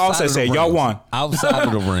won. Like Offset said, y'all won. Outside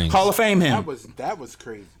of the rings. Hall of Fame him. That was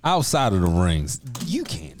crazy. Outside of the rings. You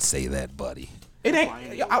can't say that, buddy. It ain't.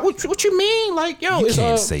 What you mean? Like, yo, you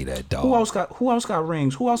can't say that, dog. Who else got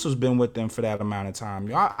rings? Who else has been with them for that amount of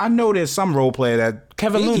time? I know there's some role player that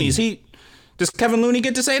Kevin Looney. Does Kevin Looney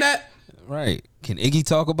get to say that? Right. Can Iggy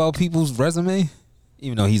talk about people's resume?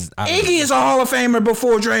 Even though Iggy is a Hall of Famer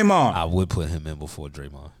before Draymond. I would put him in before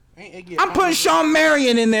Draymond. I'm putting Sean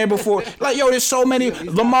Marion in there before. Like, yo, there's so many.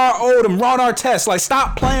 Lamar Odom, Ron Artest. Like,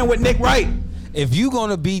 stop playing with Nick Wright. If you're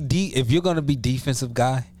gonna be defensive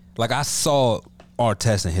guy, like I saw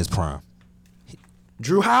Artest in his prime.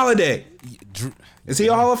 Drew Holiday. Is he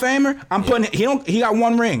a Hall of Famer? I'm putting he got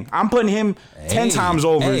one ring. I'm putting him 10 times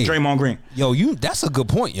over Draymond Green. Yo, that's a good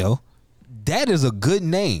point, yo. That is a good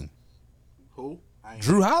name. Who?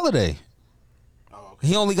 Drew Holiday. Oh, okay.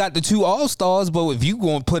 He only got the 2 All-Stars, but if you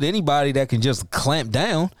going to put anybody that can just clamp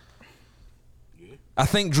down, I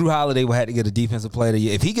think Drew Holiday will have to get a Defensive Player of the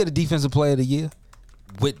Year. If he get a Defensive Player of the Year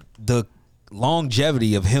with the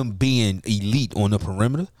longevity of him being elite on the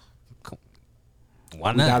perimeter,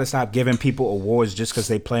 why not? We gotta stop giving people awards just because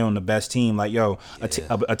they play on the best team. Like, yo,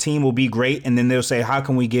 a team will be great, and then they'll say, how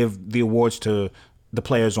can we give the awards to the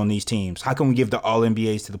players on these teams? How can we give the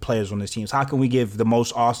All-NBAs to the players on these teams? How can we give the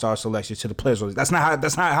most All-Star selections to the players on these? That's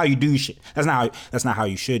not how you do shit. That's not how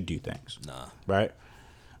you should do things. Nah. Right?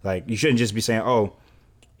 Like, you shouldn't just be saying, oh,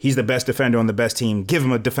 he's the best defender on the best team, give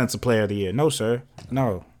him a Defensive Player of the Year. No, sir.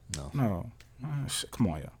 No. Come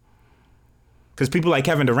on, yo. Because people like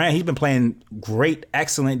Kevin Durant, he's been playing great,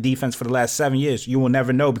 excellent defense for the last 7 years. You will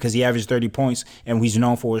never know because he averaged 30 points and he's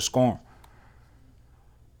known for his scoring.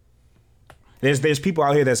 There's people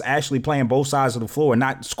out here that's actually playing both sides of the floor and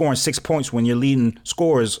not scoring 6 points when your leading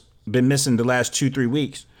scorer's been missing the last 2-3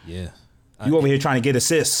 weeks. Yeah. You over here trying to get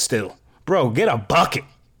assists still. Bro, get a bucket.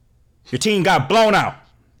 Your team got blown out.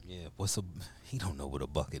 Yeah, he don't know what a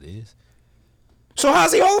bucket is. So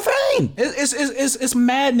how's he Hall of Fame? It's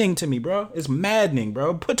maddening to me, bro. It's maddening,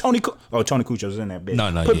 bro. Put Tony Kuchar's in that bitch. No,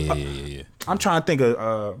 yeah. I'm trying to think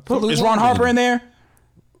of is Ron Harper in there?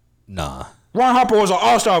 Nah. Ron Harper was an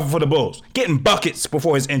all-star for the Bulls, getting buckets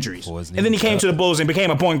before his injuries. And then he came to the Bulls and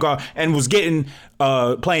became a point guard and was getting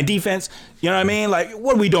playing defense. You know what I mean? Like,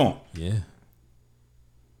 what are we doing? Yeah.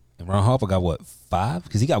 And Ron Harper got what, 5?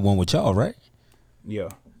 Because he got one with y'all, right? Yeah.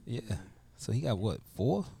 Yeah. So he got what,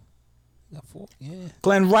 4? He got 4? Yeah.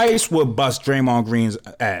 Glenn Rice would bust Draymond Green's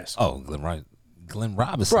ass. Oh, Glenn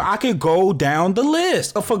Robinson. Bro, I could go down the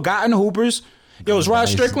list of forgotten hoopers. Yo, is Rod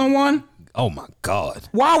Strickland one? Oh my God.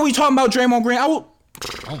 Why are we talking about Draymond Green? Oh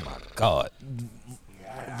my God.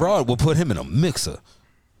 Rod will put him in a mixer.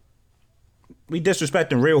 We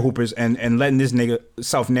disrespecting real hoopers and letting this nigga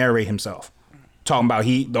self-narrate himself. Talking about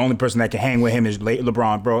the only person that can hang with him is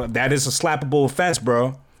LeBron, bro. That is a slappable offense,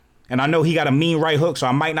 bro. And I know he got a mean right hook, so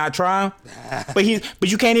I might not try him. But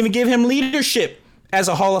you can't even give him leadership as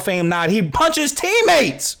a Hall of Fame nod. He punches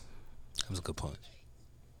teammates. That was a good punch.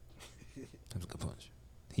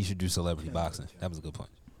 He should do celebrity boxing. That was a good punch.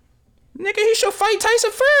 Nigga, he should fight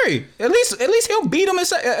Tyson Fury. At least he'll beat him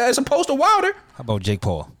as opposed to Wilder. How about Jake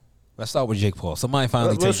Paul? Let's start with Jake Paul. Somebody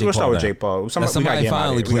finally take Jake Paul. Let's start with down. Jake Paul. Somebody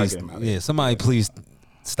finally, please. Yeah, somebody please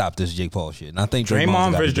stop this Jake Paul shit. And I think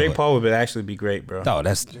Draymond versus Jake Paul would actually be great, bro. No,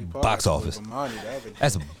 that's box office.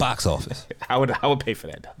 That's box office. I would pay for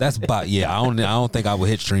that. Though. That's yeah. I don't think I would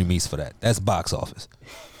hit Stream East for that. That's box office.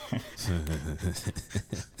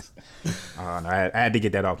 Oh, no, I had to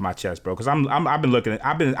get that off my chest, bro. Because I've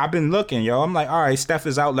been looking, yo. I'm like, all right, Steph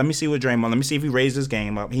is out. Let me see what Draymond. Let me see if he raises his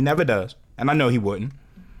game up. He never does, and I know he wouldn't.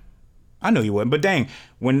 But dang,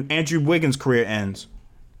 when Andrew Wiggins' career ends,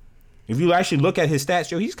 if you actually look at his stats,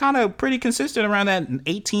 yo, he's kind of pretty consistent around that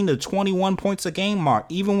 18 to 21 points a game mark.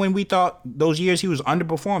 Even when we thought those years he was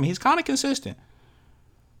underperforming, he's kind of consistent.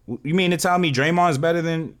 You mean to tell me Draymond is better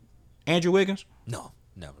than Andrew Wiggins? No,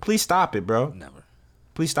 never. Please stop it, bro. Never.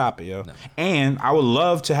 Please stop it, yo. No. And I would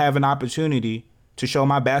love to have an opportunity to show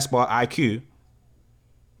my basketball IQ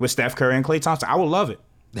with Steph Curry and Klay Thompson. I would love it.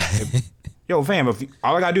 Yo, fam, if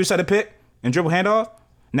all I gotta do is set a pick and dribble handoff.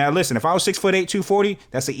 Now listen, if I was 6'8", 240,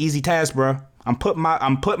 that's an easy task, bro. I'm putting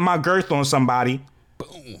my girth on somebody.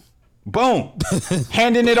 Boom.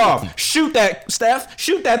 Handing it off. Shoot that, Steph.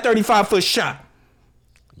 Shoot that 35-foot shot.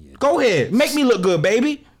 Yeah. Go ahead. Make me look good,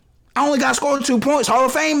 baby. I only got scored 2 points. Hall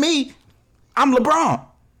of Fame me. I'm LeBron.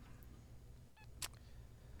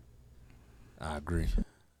 I agree.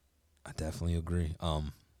 I definitely agree.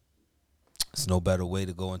 It's no better way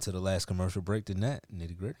to go into the last commercial break than that,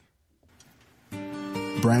 nitty gritty.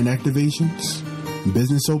 Brand activations,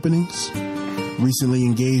 business openings, recently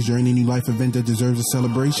engaged or any new life event that deserves a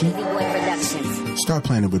celebration? Start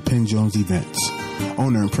planning with Penn Jones Events.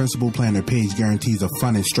 Owner and principal planner Paige guarantees a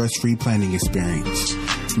fun and stress-free planning experience,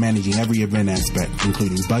 managing every event aspect,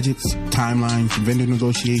 including budgets, timelines, vendor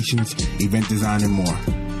negotiations, event design, and more.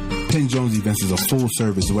 Penn Jones Events is a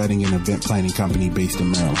full-service wedding and event planning company based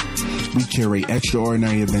in Maryland. We curate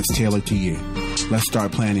extraordinary events tailored to you. Let's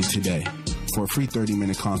start planning today. For a free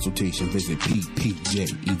 30-minute consultation, visit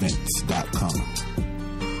ppjevents.com.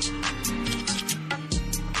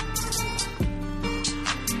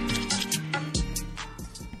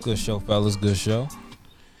 Good show, fellas. Good show.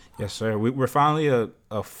 Yes, sir. We're finally a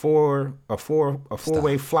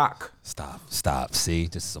four-way flock. Stop. See,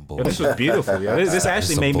 this is some bullshit. Yo, this was beautiful. Yo. This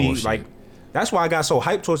actually made me like. That's why I got so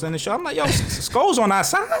hyped towards the end of the show. I'm like, yo, Skull's on our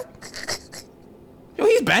side. Yo,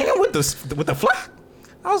 he's banging with the flock.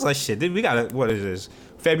 I was like, shit. We got what is this?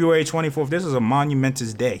 February 24th. This is a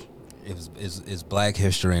monumentous day. It's Black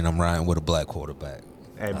History, and I'm riding with a black quarterback.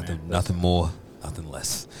 Hey, nothing more, nothing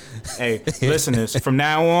less. Hey, listeners, from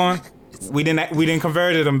now on, we didn't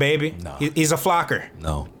converted him, baby. No. He's a flocker.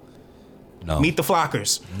 No. Meet the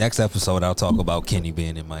flockers. Next episode, I'll talk about Kenny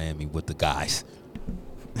being in Miami with the guys.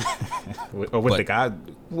 with the guys?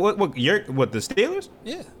 What the Steelers?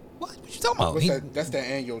 Yeah. What you talking about? That's their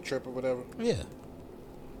annual trip or whatever. Yeah.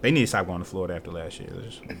 They need to stop going to Florida after last year.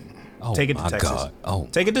 Take it to Texas.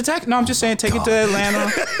 God. Take it to Texas. No, I'm just saying, take it to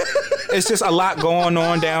Atlanta. It's just a lot going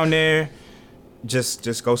on down there.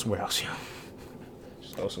 Just go somewhere else, yo.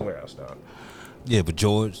 Just go somewhere else, dog. Yeah, but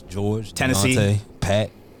George, Tennessee, Devontae, Pat.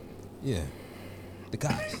 Yeah. The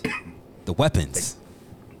guys. The weapons.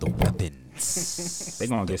 They're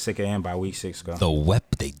gonna get sick of him by week 6.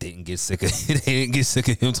 They didn't get sick of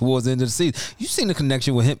him towards the end of the season. You seen the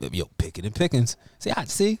connection with him? Yo, Pickett and Pickens. See,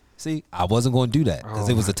 I wasn't going to do that because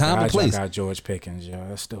it was a time and place. I got George Pickens, yo.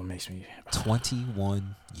 That still makes me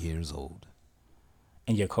 21 years old.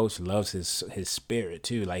 And your coach loves his spirit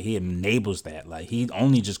too. Like he enables that. Like he's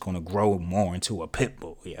only just gonna grow more into a pit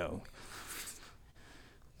bull, yo.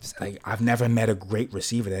 Like, I've never met a great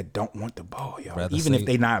receiver that don't want the ball, yo. Rather Even say- if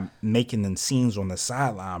they not making them scenes on the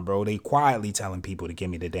sideline, bro, they quietly telling people to give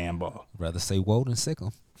me the damn ball. Rather say woe than sick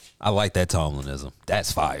 'em. I like that Tomlinism.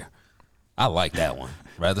 That's fire. I like that one.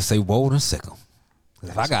 Rather say woe than sick 'em.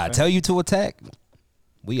 If I gotta tell you to attack,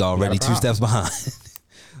 we already 2 steps behind.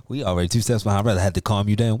 We already 2 steps behind. I'd rather have to calm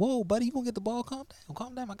you down. Whoa, buddy, you gonna get the ball? Calm down.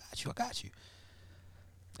 Calm down. I got you.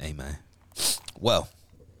 Hey, man. Well,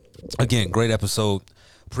 again, great episode.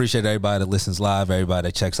 Appreciate everybody that listens live, everybody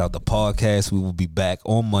that checks out the podcast. We will be back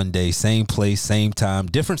on Monday, same place, same time,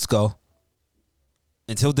 different skull.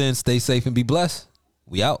 Until then, stay safe and be blessed.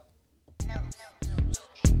 We out.